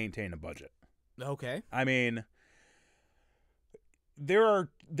healthy and maintain a budget. Okay. I mean... There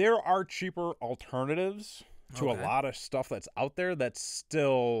are cheaper alternatives to a lot of stuff that's out there that's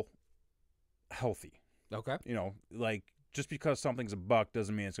still healthy. Okay. Like, just because something's $1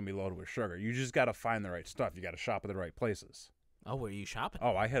 doesn't mean it's going to be loaded with sugar. You just got to find the right stuff. You got to shop at the right places. Oh, where are you shopping?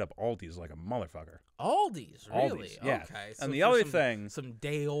 Oh, I hit up Aldi's like a motherfucker. Aldi's? Really? Aldi's, yeah. Okay. So and the other thing... Some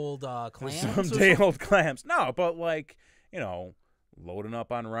day-old clams? Some day-old clams. No, but like, loading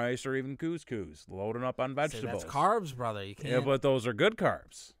up on rice or even couscous, loading up on vegetables. That's carbs, brother. You can't. Yeah, but those are good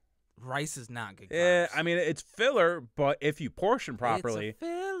carbs. Rice is not good carbs. Yeah, I mean, it's filler, but if you portion properly. It's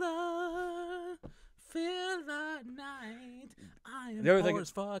a filler night. I am poor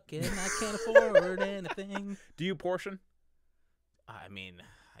as fuck and I can't afford anything. Do you portion? I mean,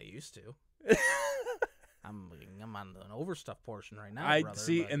 I used to. I'm on an overstuffed portion right now, brother.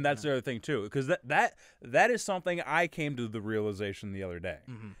 See, and that's the other thing too, because that is something I came to the realization the other day.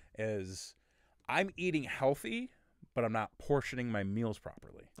 Mm-hmm. Is I'm eating healthy, but I'm not portioning my meals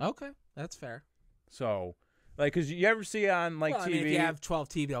properly. Okay, that's fair. So, like, because you ever see on TV, I mean, if you have 12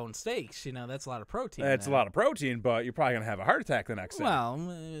 T-bone steaks, that's a lot of protein. That's a lot of protein, but you're probably gonna have a heart attack the next day.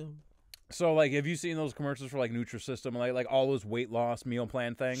 Well. So, like, have you seen those commercials for, like, Nutrisystem, like all those weight loss meal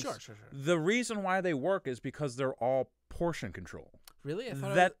plan things? Sure. The reason why they work is because they're all portion control. Really? I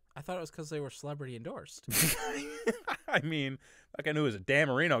thought it was because they were celebrity endorsed. I mean, like I knew as a Dan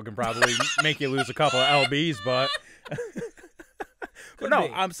Marino can probably make you lose a couple of lbs, but... But no,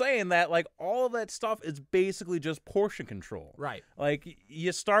 I'm saying that, like, all of that stuff is basically just portion control. Right. Like,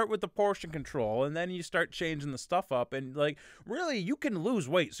 you start with the portion control, and then you start changing the stuff up, and, like, really, you can lose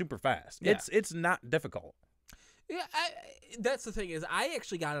weight super fast. Yeah. It's not difficult. Yeah, that's the thing is, I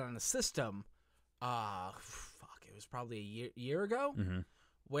actually got it on a system, it was probably a year ago,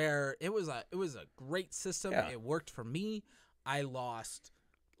 where it was a great system. Yeah. It worked for me. I lost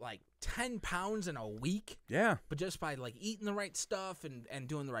like 10 pounds in a week. Yeah. But just by like eating the right stuff and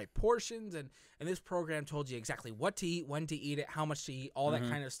doing the right portions. And this program told you exactly what to eat, when to eat it, how much to eat, all that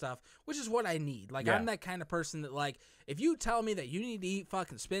kind of stuff, which is what I need. Like, I'm that kind of person that, like, if you tell me that you need to eat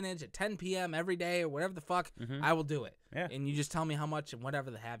fucking spinach at 10 p.m. every day or whatever the fuck, I will do it. Yeah. And you just tell me how much and whatever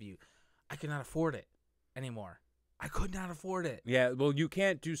the have you. I cannot afford it anymore. I could not afford it. Yeah, well, you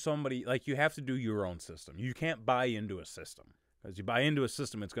can't do somebody, like, you have to do your own system. You can't buy into a system. Because you buy into a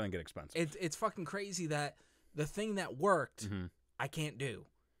system, it's going to get expensive. It's fucking crazy that the thing that worked, I can't do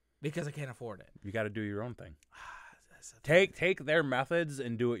because I can't afford it. You got to do your own thing. Take their methods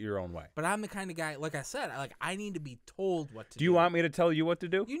and do it your own way. But I'm the kind of guy, like I said, I need to be told what to do. Do you want me to tell you what to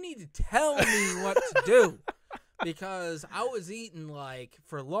do? You need to tell me what to do. Because I was eating, like,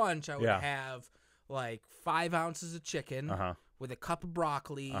 for lunch, I would have, like, 5 ounces of chicken with a cup of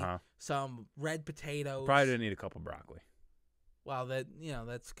broccoli, some red potatoes. Probably didn't eat a cup of broccoli. Well,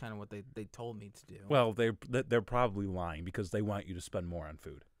 that's kind of what they told me to do. Well, they're probably lying because they want you to spend more on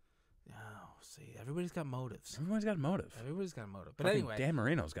food. Oh, see, everybody's got motives. Everyone's got a motive. Everybody's got a motive. But fucking anyway, Dan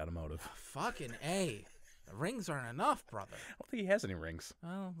Marino's got a motive. Fucking A. The rings aren't enough, brother. I don't think he has any rings.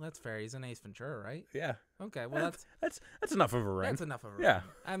 Well, that's fair. He's an Ace Ventura, right? Yeah. Okay, well that's enough of a ring. That's enough of a ring. Yeah.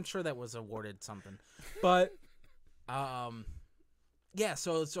 I'm sure that was awarded something. But yeah,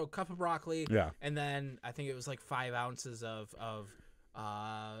 so a cup of broccoli. Yeah. And then I think it was like 5 ounces of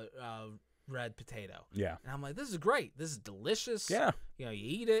red potato. Yeah. And I'm like, this is great. This is delicious. Yeah. You know,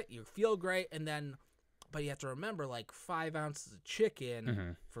 you eat it, you feel great, and then, but you have to remember, like 5 ounces of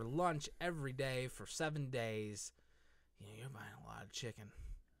chicken for lunch every day for 7 days. You know, you're buying a lot of chicken.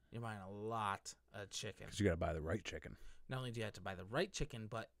 You're buying a lot of chicken. Because you got to buy the right chicken. Not only do you have to buy the right chicken,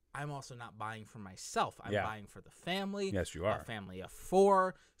 but I'm also not buying for myself. I'm buying for the family. Yes, you are. A family of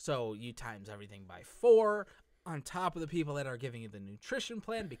 4. So you times everything by 4 on top of the people that are giving you the nutrition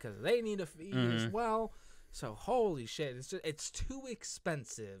plan because they need to feed as well. So holy shit, it's too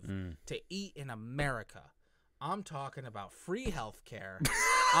expensive to eat in America. I'm talking about free health care.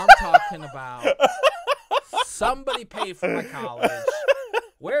 I'm talking about somebody pay for my college.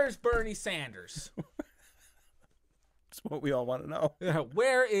 Where's Bernie Sanders? That's what we all want to know.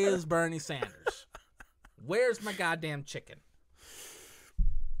 Where is Bernie Sanders? Where's my goddamn chicken?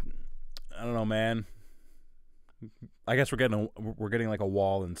 I don't know, man. I guess we're getting like a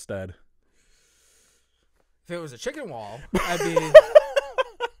wall instead. If it was a chicken wall,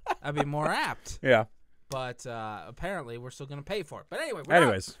 I'd be more apt. Yeah. But apparently, we're still gonna pay for it. But anyway,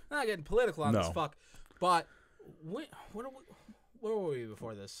 we're not getting political on this fuck. But where were we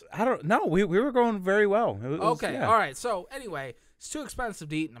before this? I don't know. We were going very well. Okay, all right. So anyway, it's too expensive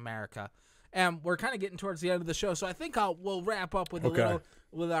to eat in America, and we're kind of getting towards the end of the show. So I think we'll wrap up with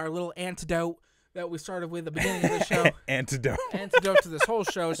our little antidote that we started with at the beginning of the show. Antidote to this whole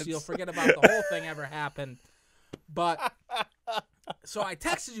show, so you'll forget about the whole thing ever happened. But so I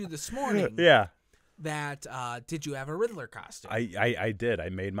texted you this morning. Yeah. That did you have a Riddler costume? I did. I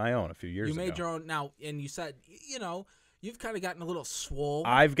made my own a few years ago. You made your own now, and you said you've kind of gotten a little swole.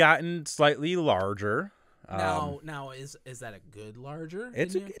 I've gotten slightly larger. Now is that a good larger?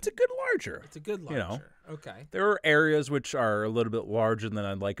 It's a good larger. It's a good larger. Okay. There are areas which are a little bit larger than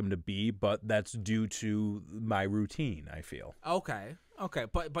I'd like them to be, but that's due to my routine, I feel. Okay.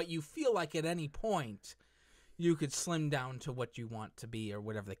 But you feel like at any point you could slim down to what you want to be or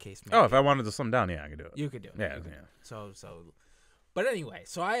whatever the case may be. Oh, if I wanted to slim down, yeah, I could do it. You could do it. Yeah. So but anyway,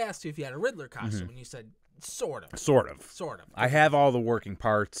 so I asked you if you had a Riddler costume and you said sort of. Sort of. I have all the working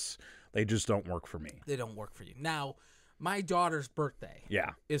parts. They just don't work for me. They don't work for you. Now, my daughter's birthday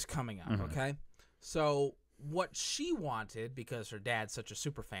is coming up, okay? So what she wanted, because her dad's such a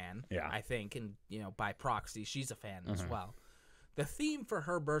super fan, I think, and by proxy, she's a fan as well. The theme for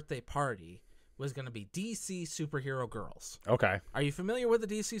her birthday party was going to be DC superhero girls. Okay. Are you familiar with the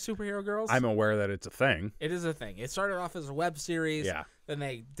DC superhero girls? I'm aware that it's a thing. It is a thing. It started off as a web series. Yeah. Then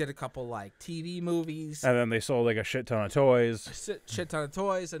they did a couple like TV movies. And then they sold like a shit ton of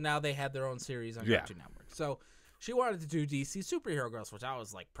toys. And now they had their own series on Cartoon Network. So she wanted to do DC superhero girls, which I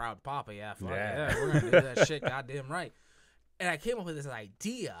was like, proud papa, fuck yeah, we're going to do that shit goddamn right. And I came up with this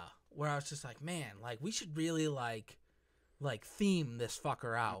idea where I was just like, man, like we should really like theme this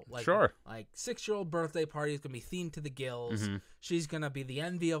fucker out. Like, sure. Like 6-year-old birthday party is gonna be themed to the gills. She's gonna be the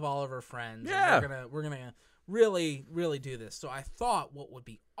envy of all of her friends. Yeah. And we're gonna really, really do this. So I thought what would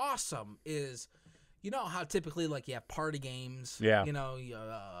be awesome is, how typically like you have party games. Yeah. You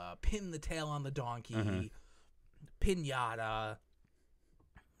pin the tail on the donkey, pinata,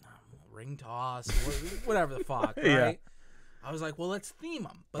 ring toss, whatever the fuck. Right. Yeah. I was like, well, let's theme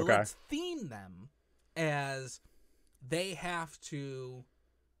them, but let's theme them as they have to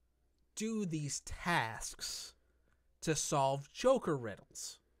do these tasks to solve Joker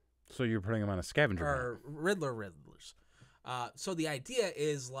riddles. So you're putting them on a scavenger hunt. Or Riddlers. So the idea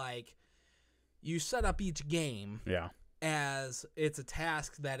is like you set up each game as it's a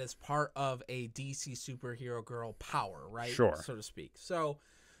task that is part of a DC superhero girl power, right? Sure. So to speak. So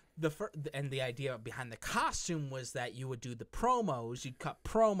the idea behind the costume was that you would do the promos. You'd cut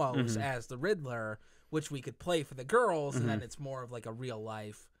promos as the Riddler, which we could play for the girls, and then it's more of like a real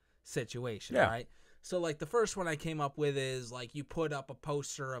life situation, right? So like the first one I came up with is like you put up a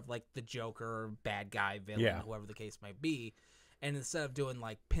poster of like the Joker, bad guy, villain, whoever the case might be, and instead of doing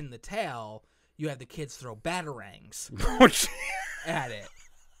like pin the tail, you have the kids throw batarangs at it.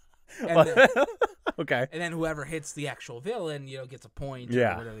 And then, okay. And then whoever hits the actual villain, gets a point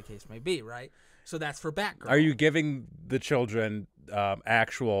or whatever the case may be, right? So that's for Batgirl. Are you giving the children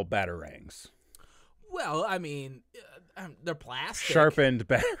actual batarangs? Well, I mean, they're plastic. Sharpened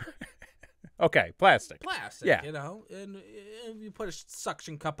Okay, plastic. Plastic, yeah. And you put a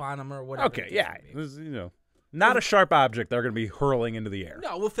suction cup on them or whatever. Okay, yeah. This, not a sharp object they're going to be hurling into the air.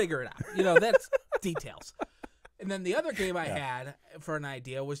 No, we'll figure it out. That's details. And then the other game I had for an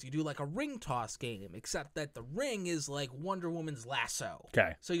idea was you do like a ring toss game, except that the ring is like Wonder Woman's lasso.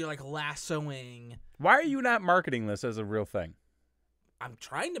 Okay. So you're like lassoing. Why are you not marketing this as a real thing? I'm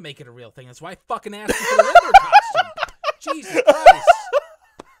trying to make it a real thing. That's why I fucking asked you for the Riddler costume. Jesus Christ.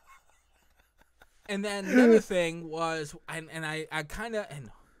 And then the other thing was, I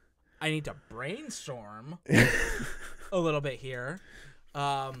need to brainstorm a little bit here.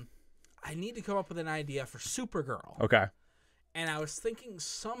 I need to come up with an idea for Supergirl. Okay. And I was thinking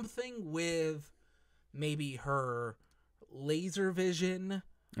something with maybe her laser vision.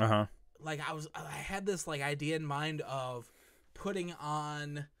 Uh-huh. Like I had this like idea in mind of putting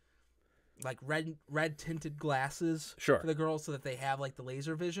on like red tinted glasses for the girls so that they have like the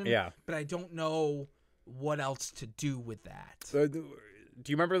laser vision. Yeah. But I don't know what else to do with that.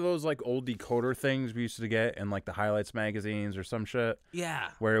 Do you remember those like old decoder things we used to get in like the highlights magazines or some shit? Yeah.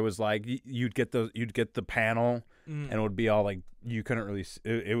 Where it was like you'd get the panel and it would be all like you couldn't really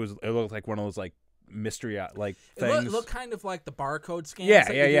it looked like one of those like mystery like things. It looked kind of like the barcode scans.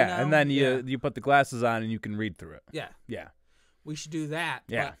 Yeah. And then you put the glasses on and you can read through it. Yeah. Yeah. We should do that.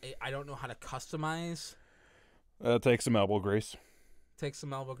 Yeah. But I don't know how to customize. Take some elbow grease. Take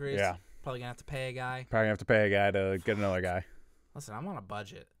some elbow grease. Yeah. Probably gonna have to pay a guy. Probably have to pay a guy to get another guy. Listen, I'm on a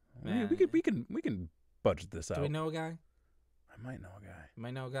budget. Man. We can budget this out. Do we know a guy? I might know a guy. You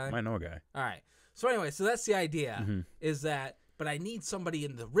might know a guy? I might know a guy. All right. So anyway, that's the idea is that, but I need somebody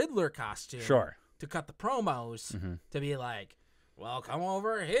in the Riddler costume to cut the promos to be like, well, come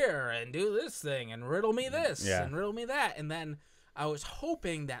over here and do this thing and riddle me this and riddle me that. And then I was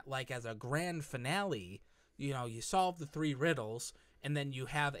hoping that like as a grand finale, you solve the 3 riddles and then you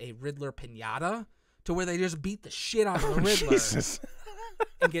have a Riddler piñata to where they just beat the shit out of the Riddler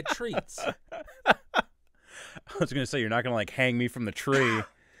and get treats. I was going to say, you're not going to like hang me from the tree.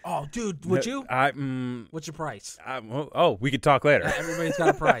 Oh, dude, would you? What's your price? We could talk later. Everybody's got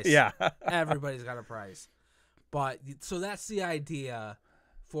a price. Yeah. Everybody's got a price. But, so that's the idea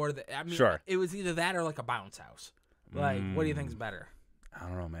for the, I mean, it was either that or like a bounce house. Like, what do you think is better? I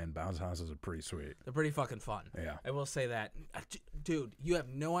don't know, man. Bounce houses are pretty sweet. They're pretty fucking fun. Yeah. I will say that. Dude, you have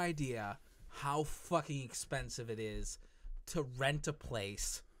no idea how fucking expensive it is to rent a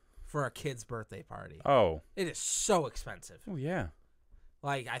place for a kid's birthday party. Oh. It is so expensive. Oh, yeah.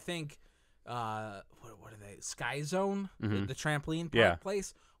 Like, I think, what are they? Sky Zone, the trampoline park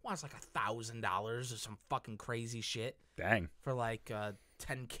place, wants like $1,000 or some fucking crazy shit. Dang. For like a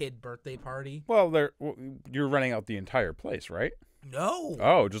 10-kid birthday party. Well, you're renting out the entire place, right? No.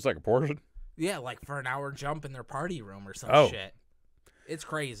 Oh, just like a portion? Yeah, like for an hour jump in their party room or some shit. It's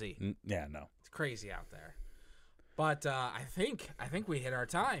crazy. Yeah, no. It's crazy out there. But I think we hit our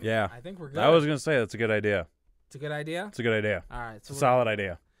time. Yeah. I think we're good. I was going to say that's a good idea. It's a good idea? It's a good idea. All right. So it's a solid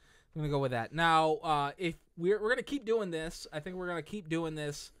idea. I'm going to go with that. Now, if we're going to keep doing this, I think we're going to keep doing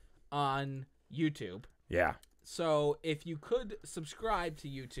this on YouTube. Yeah. So if you could subscribe to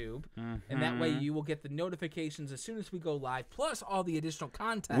YouTube, and that way you will get the notifications as soon as we go live, plus all the additional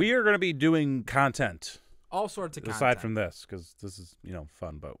content. We are going to be doing content. All sorts of content. Aside from this, because this is,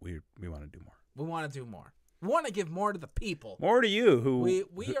 fun, but we want to do more. We want to do more. We want to give more to the people. More to you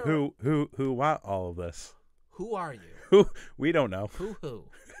who who want all of this. Who are you? Who we don't know. Who.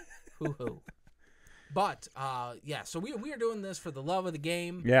 But so we are doing this for the love of the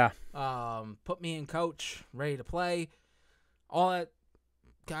game. Yeah. Put me in coach, ready to play. All that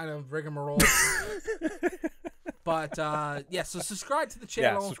kind of rigmarole. But so subscribe to the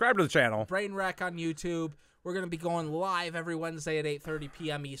channel. Yeah, subscribe to the channel. Brain Wreck on YouTube. We're going to be going live every Wednesday at 8:30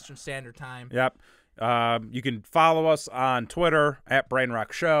 p.m. Eastern Standard Time. Yep. You can follow us on Twitter at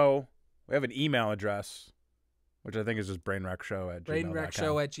BrainRockShow. We have an email address, which I think is just brainwreckshow@gmail.com.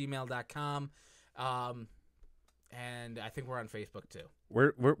 brainwreckshow@gmail.com. And I think we're on Facebook too.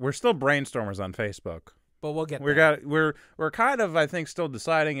 We're still BrainStormers on Facebook. But we'll get there. We're kind of, I think, still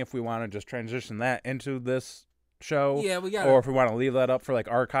deciding if we want to just transition that into this show. Yeah, we got. Or if we want to leave that up for like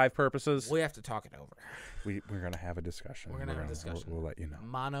archive purposes. We have to talk it over. We're gonna have a discussion. We're gonna have a discussion. We'll let you know.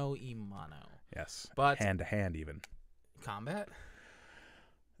 Mano y mano. Yes. But hand to hand even. Combat.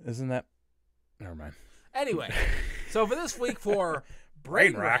 Isn't that? Never mind. Anyway, so for this week for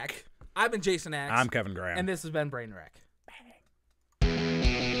Brain Wreck, I've been Jason Axe. I'm Kevin Graham. And this has been Brain Wreck.